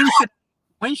 When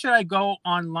should I go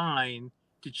online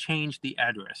to change the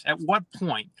address? At what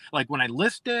point? Like when I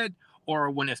list it,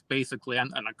 or when it's basically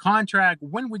on a contract?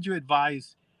 When would you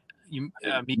advise me?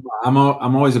 I'm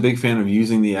always a big fan of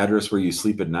using the address where you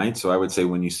sleep at night. So I would say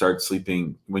when you start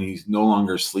sleeping, when you no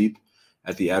longer sleep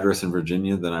at the address in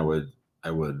Virginia, then I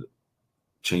would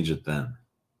change it then.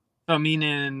 So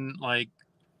meaning like,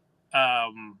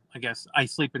 I guess I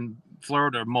sleep in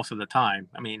Florida most of the time.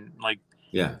 I mean, like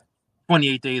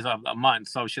 28 days of a month.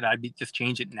 So should I just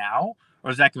change it now? Or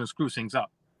is that going to screw things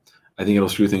up? I think it'll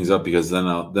screw things up, because then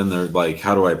they're like,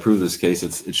 how do I prove this case?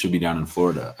 It should be down in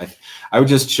Florida. I would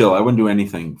just chill. I wouldn't do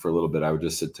anything for a little bit. I would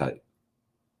just sit tight.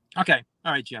 Okay.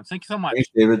 All right, Jim. Thank you so much. Thanks,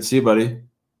 David. See you, buddy.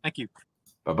 Thank you.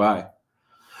 Bye-bye.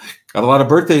 Got a lot of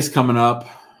birthdays coming up.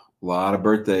 A lot of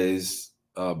birthdays.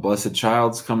 Blessed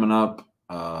Child's coming up.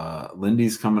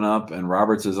 Lindy's coming up. And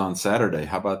Roberts is on Saturday.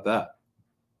 How about that?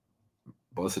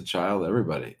 Blessed Child,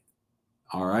 everybody.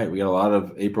 All right, we got a lot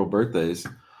of April birthdays.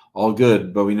 All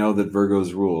good, but we know that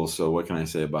Virgos rule, so what can I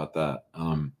say about that?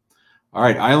 All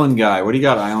right, Island Guy. What do you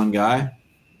got, Island Guy?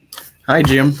 Hi,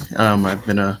 Jim. I've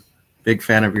been a big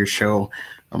fan of your show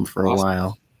for a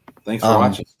while. Thanks for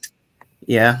watching.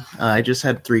 Yeah, I just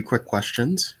had 3 quick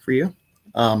questions for you.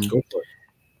 Go for it.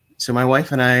 So my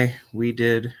wife and I, we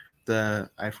did the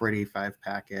I-485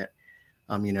 packet,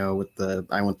 with the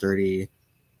I-130,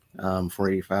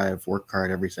 485 work card,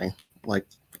 everything, like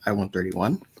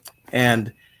I-131.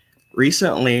 And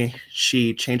recently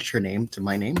she changed her name to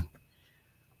my name.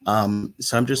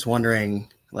 So I'm just wondering,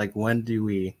 like, when do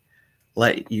we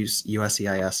let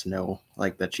USCIS know,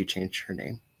 like, that she changed her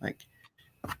name? Like,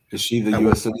 Is she the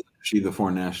U.S. citizen? Or is she the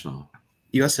foreign national?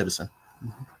 U.S. citizen.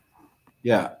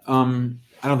 Yeah. I don't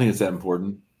think it's that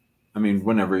important. I mean,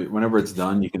 whenever it's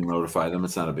done, you can notify them.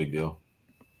 It's not a big deal.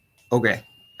 Okay.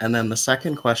 And then the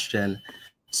second question.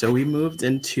 So we moved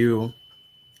into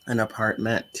an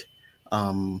apartment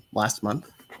last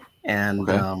month, and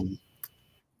we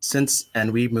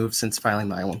moved since filing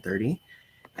the I-130,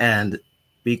 and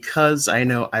because I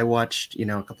know I watched a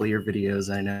couple of your videos,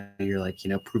 I know you're like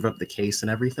prove up the case and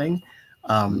everything.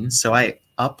 So I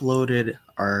uploaded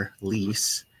our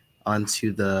lease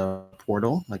onto the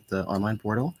portal, like the online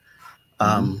portal.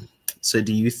 So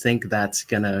do you think that's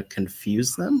gonna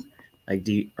confuse them? Like,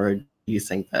 do you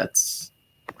think that's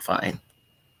fine?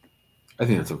 I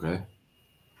think that's okay.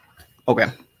 Okay.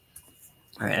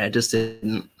 All right. I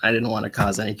didn't want to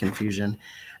cause any confusion.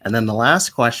 And then the last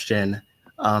question.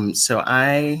 So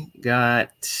I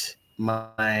got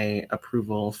my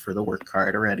approval for the work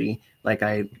card already. Like,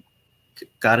 I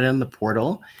got it in the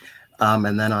portal.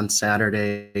 And then on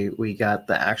Saturday, we got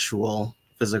the actual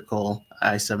physical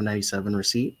I-797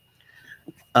 receipt.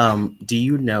 Do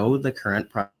you know the current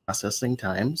processing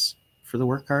times for the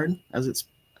work card as it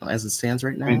stands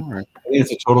right now? I think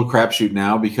it's a total crapshoot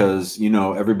now because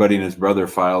everybody and his brother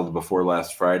filed before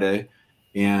last Friday,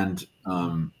 and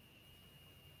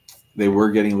they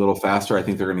were getting a little faster. I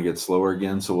think they're going to get slower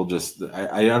again. So we'll just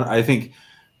I think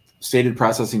stated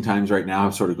processing times right now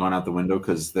have sort of gone out the window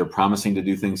because they're promising to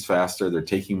do things faster. They're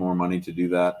taking more money to do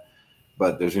that.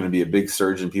 But there's going to be a big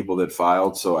surge in people that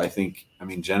filed. So I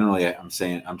mean, generally,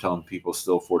 I'm telling people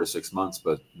still 4 to 6 months,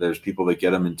 but there's people that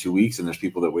get them in 2 weeks and there's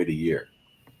people that wait a year.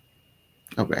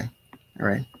 Okay. All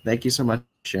right. Thank you so much,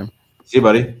 Jim. See you,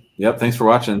 buddy. Yep. Thanks for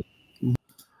watching.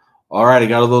 All right. I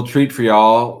got a little treat for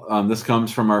y'all. This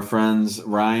comes from our friends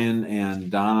Ryan and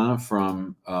Donna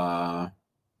from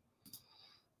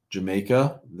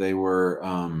Jamaica. They were,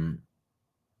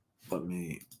 let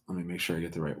me make sure I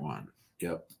get the right one.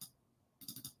 Yep.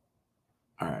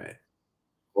 All right,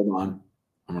 hold on.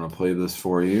 I'm going to play this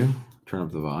for you. Turn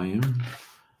up the volume.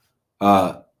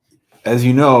 As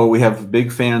you know, we have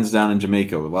big fans down in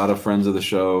Jamaica. A lot of friends of the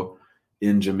show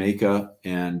in Jamaica,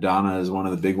 and Donna is one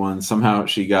of the big ones. Somehow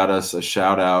she got us a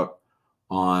shout out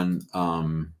on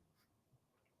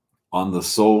the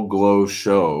Soul Glow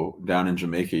show down in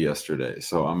Jamaica yesterday.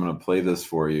 So I'm going to play this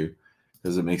for you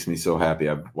because it makes me so happy.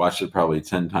 I've watched it probably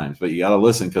 10 times, but you got to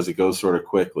listen because it goes sort of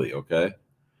quickly, okay?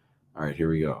 All right, here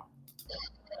we go.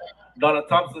 Donna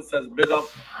Thompson says, big up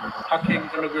Hacking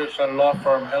Immigration Law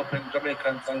Firm helping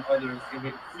Jamaicans and others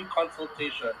giving free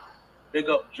consultation. Big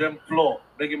up Jim Flo.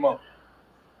 Big him up.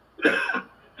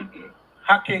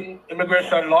 Hacking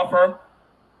Immigration Law Firm.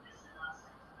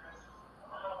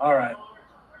 All right.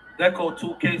 Deco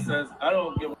 2K says, I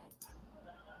don't give a...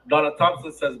 Donna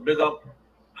Thompson says, big up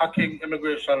Hacking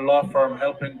Immigration Law Firm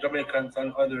helping Jamaicans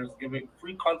and others giving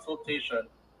free consultation.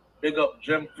 Big up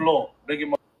Jim Flo. Big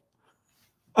him up.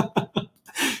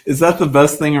 Is that the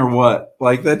best thing or what?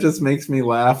 Like, that just makes me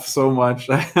laugh so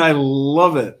much. I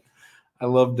love it. I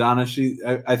love Donna.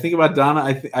 I think about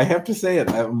Donna. I have to say it.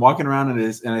 I'm walking around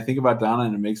and I think about Donna,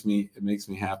 and it makes me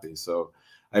happy. So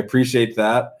I appreciate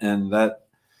that. And that,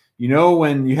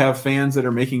 when you have fans that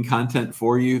are making content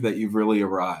for you, that you've really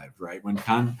arrived, right? When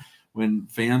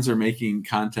fans are making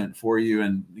content for you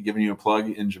and giving you a plug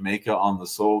in Jamaica on the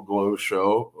Soul Glow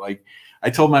show, like I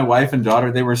told my wife and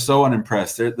daughter, they were so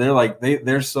unimpressed. They're like,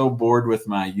 they're so bored with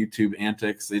my YouTube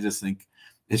antics. They just think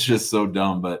it's just so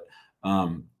dumb, but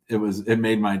it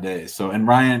made my day. So, and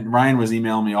Ryan was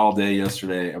emailing me all day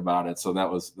yesterday about it. So that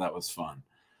was fun.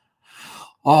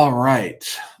 All right,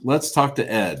 let's talk to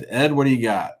Ed. Ed, what do you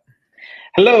got?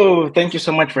 Hello. Thank you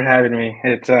so much for having me.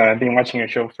 It's I've been watching your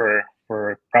show for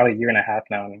probably a year and a half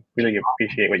now, and really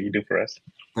appreciate what you do for us.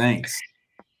 Thanks.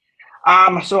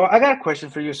 So I got a question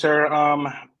for you, sir.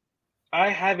 I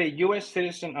have a U.S.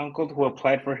 citizen uncle who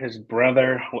applied for his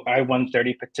brother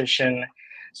I-130 petition.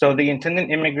 So the intended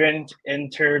immigrant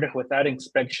entered without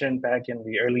inspection back in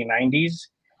the early 90s.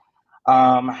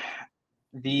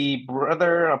 The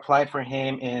brother applied for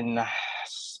him in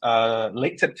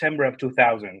late September of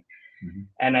 2000. Mm-hmm.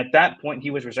 And at that point, he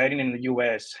was residing in the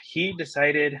U.S. He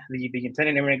decided the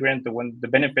intended immigrant, the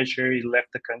beneficiary, left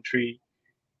the country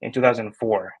in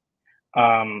 2004.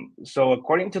 So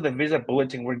according to the visa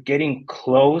bulletin, we're getting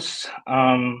close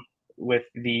with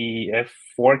the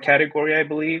F4 category, I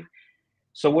believe.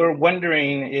 So we're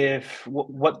wondering if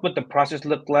what would the process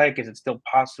look like? Is it still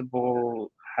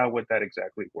possible? How would that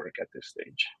exactly work at this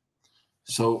stage?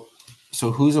 So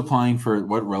who's applying for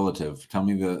what relative? Tell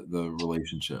me the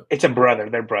relationship. It's a brother.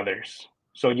 They're brothers.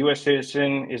 So U.S.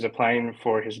 citizen is applying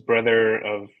for his brother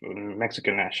of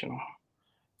Mexican national.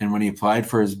 And when he applied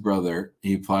for his brother,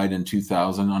 he applied in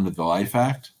 2000 under the Life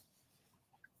Act?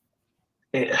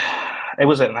 It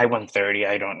was an I-130.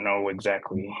 I don't know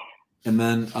exactly. And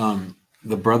then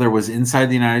the brother was inside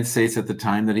the United States at the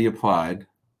time that he applied.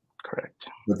 Correct.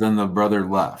 But then the brother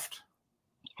left.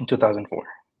 In 2004.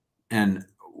 And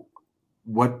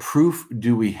what proof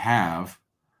do we have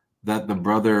that the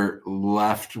brother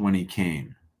left when he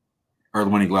came? Or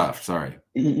when he left, sorry.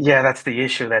 Yeah, that's the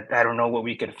issue, that I don't know what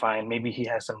we could find. Maybe he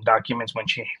has some documents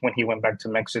when he went back to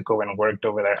Mexico and worked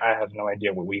over there. I have no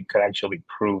idea what we could actually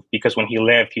prove, because when he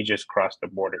left, he just crossed the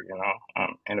border,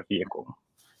 in a vehicle.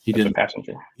 He didn't. A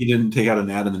passenger. He didn't take out an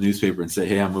ad in the newspaper and say,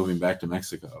 "Hey, I'm moving back to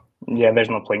Mexico." Yeah, there's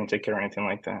no plane ticket or anything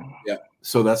like that. Yeah,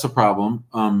 so that's a problem.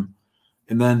 And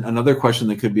then another question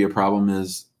that could be a problem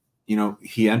is,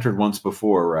 he entered once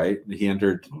before, right? He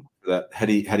entered that. Had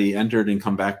he entered and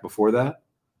come back before that?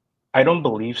 I don't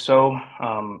believe so.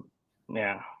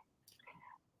 Yeah.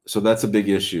 So that's a big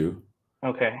issue.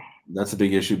 Okay. That's a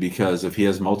big issue, because if he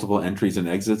has multiple entries and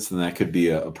exits, then that could be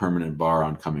a permanent bar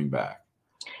on coming back.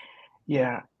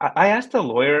 Yeah, I asked a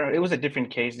lawyer. It was a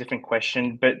different case, different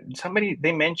question, but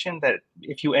they mentioned that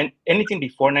if you anything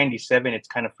before 97, it's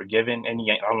kind of forgiven,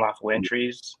 any unlawful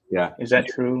entries. Yeah. Is that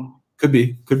true? Could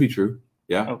be true.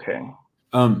 Yeah. Okay.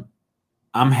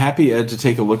 I'm happy, Ed, to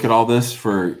take a look at all this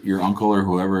for your uncle or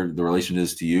whoever the relation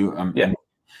is to you. Yeah.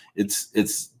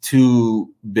 It's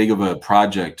too big of a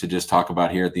project to just talk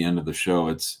about here at the end of the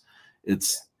show.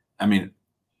 I mean,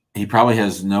 he probably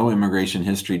has no immigration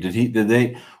history. Did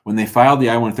they, when they filed the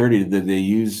I-130, did they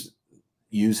use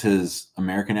his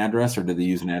American address, or did they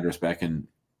use an address back in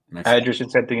Mexico? Address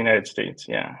inside the United States.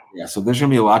 Yeah. Yeah. So there's going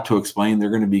to be a lot to explain. They're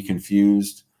going to be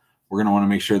confused. We're going to want to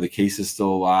make sure the case is still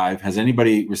alive. Has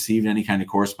anybody received any kind of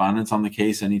correspondence on the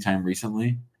case anytime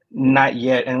recently? Not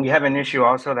yet. And we have an issue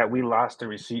also that we lost the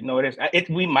receipt notice.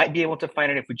 We might be able to find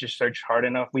it if we just search hard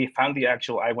enough. We found the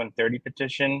actual I-130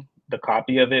 petition, the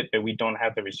copy of it, but we don't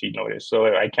have the receipt notice. So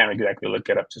I can't exactly look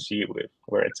it up to see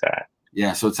where it's at.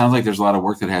 Yeah. So it sounds like there's a lot of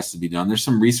work that has to be done. There's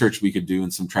some research we could do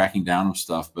and some tracking down of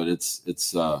stuff, but it's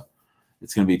going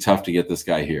to be tough to get this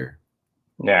guy here.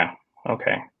 Yeah.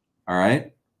 Okay. All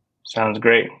right. Sounds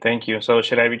great. Thank you. So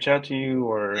should I reach out to you,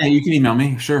 or? Yeah, you can email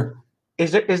me. Sure.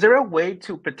 Is there a way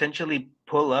to potentially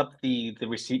pull up the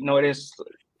receipt notice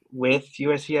with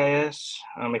USCIS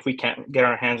if we can't get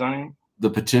our hands on it? The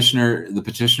petitioner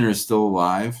is still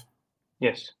alive.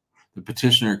 Yes. The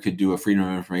petitioner could do a Freedom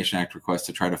of Information Act request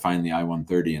to try to find the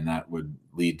I-130, and that would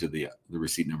lead to the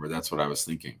receipt number. That's what I was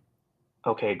thinking.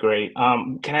 Okay, great.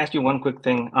 Can I ask you one quick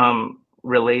thing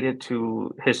related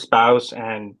to his spouse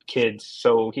and kids?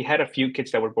 So he had a few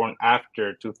kids that were born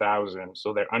after 2000,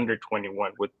 so they're under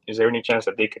 21. Is there any chance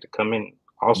that they could come in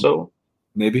also?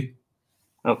 Maybe.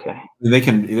 Okay. They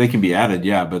can be added,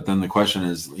 yeah. But then the question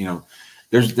is,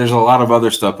 there's a lot of other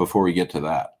stuff before we get to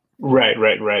that. Right.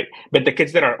 But the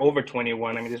kids that are over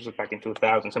 21, I mean, this was back in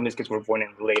 2000. Some of these kids were born in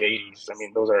the late 80s. I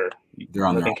mean, they're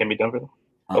on nothing can be done for them.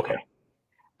 Okay.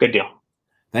 Good deal.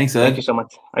 Thanks, Ed. Thank you so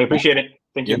much. I appreciate it.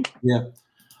 Thank you. Yeah.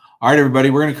 All right, everybody.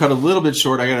 We're going to cut a little bit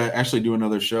short. I got to actually do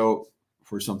another show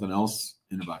for something else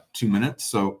in about 2 minutes.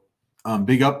 So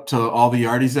big up to all the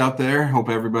Yardies out there. Hope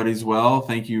everybody's well.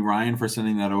 Thank you, Ryan, for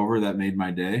sending that over. That made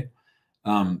my day.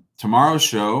 Tomorrow's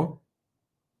show,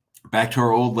 back to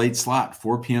our old late slot,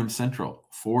 4 p.m. Central.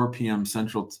 4 p.m.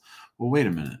 Central. Well, wait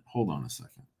a minute. Hold on a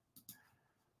second.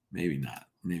 Maybe not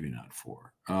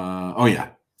 4. Oh, yeah.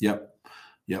 Yep.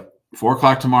 4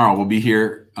 o'clock tomorrow. We'll be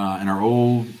here in our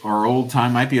old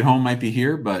time. Might be at home, might be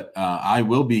here, but I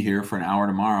will be here for an hour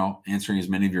tomorrow answering as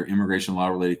many of your immigration law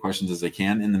related questions as I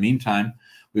can. In the meantime,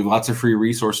 we have lots of free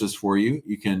resources for you.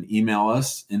 You can email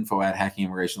us,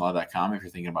 info@hackingimmigrationlaw.com if you're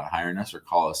thinking about hiring us, or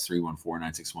call us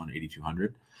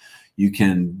 314-961-8200. You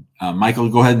can, Michael,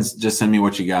 go ahead and just send me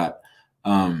what you got.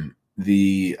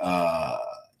 The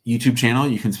YouTube channel,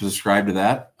 you can subscribe to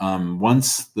that.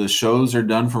 Once the shows are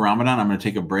done for Ramadan, I'm going to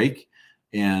take a break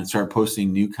and start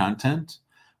posting new content.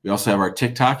 We also have our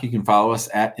TikTok. You can follow us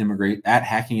at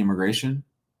Hacking Immigration.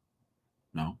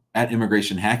 No, at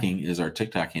Immigration Hacking is our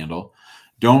TikTok handle.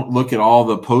 Don't look at all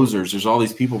the posers. There's all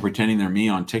these people pretending they're me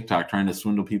on TikTok trying to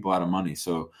swindle people out of money.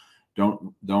 So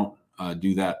don't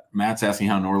do that. Matt's asking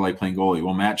how Norley playing goalie.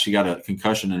 Well, Matt, she got a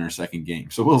concussion in her second game,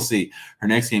 so we'll see. Her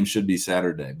next game should be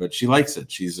Saturday, but she likes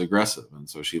it. She's aggressive, and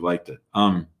so she liked it.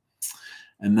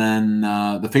 And then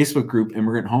the Facebook group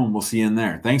Immigrant Home. We'll see you in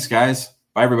there. Thanks, guys.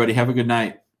 Bye, everybody. Have a good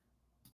night.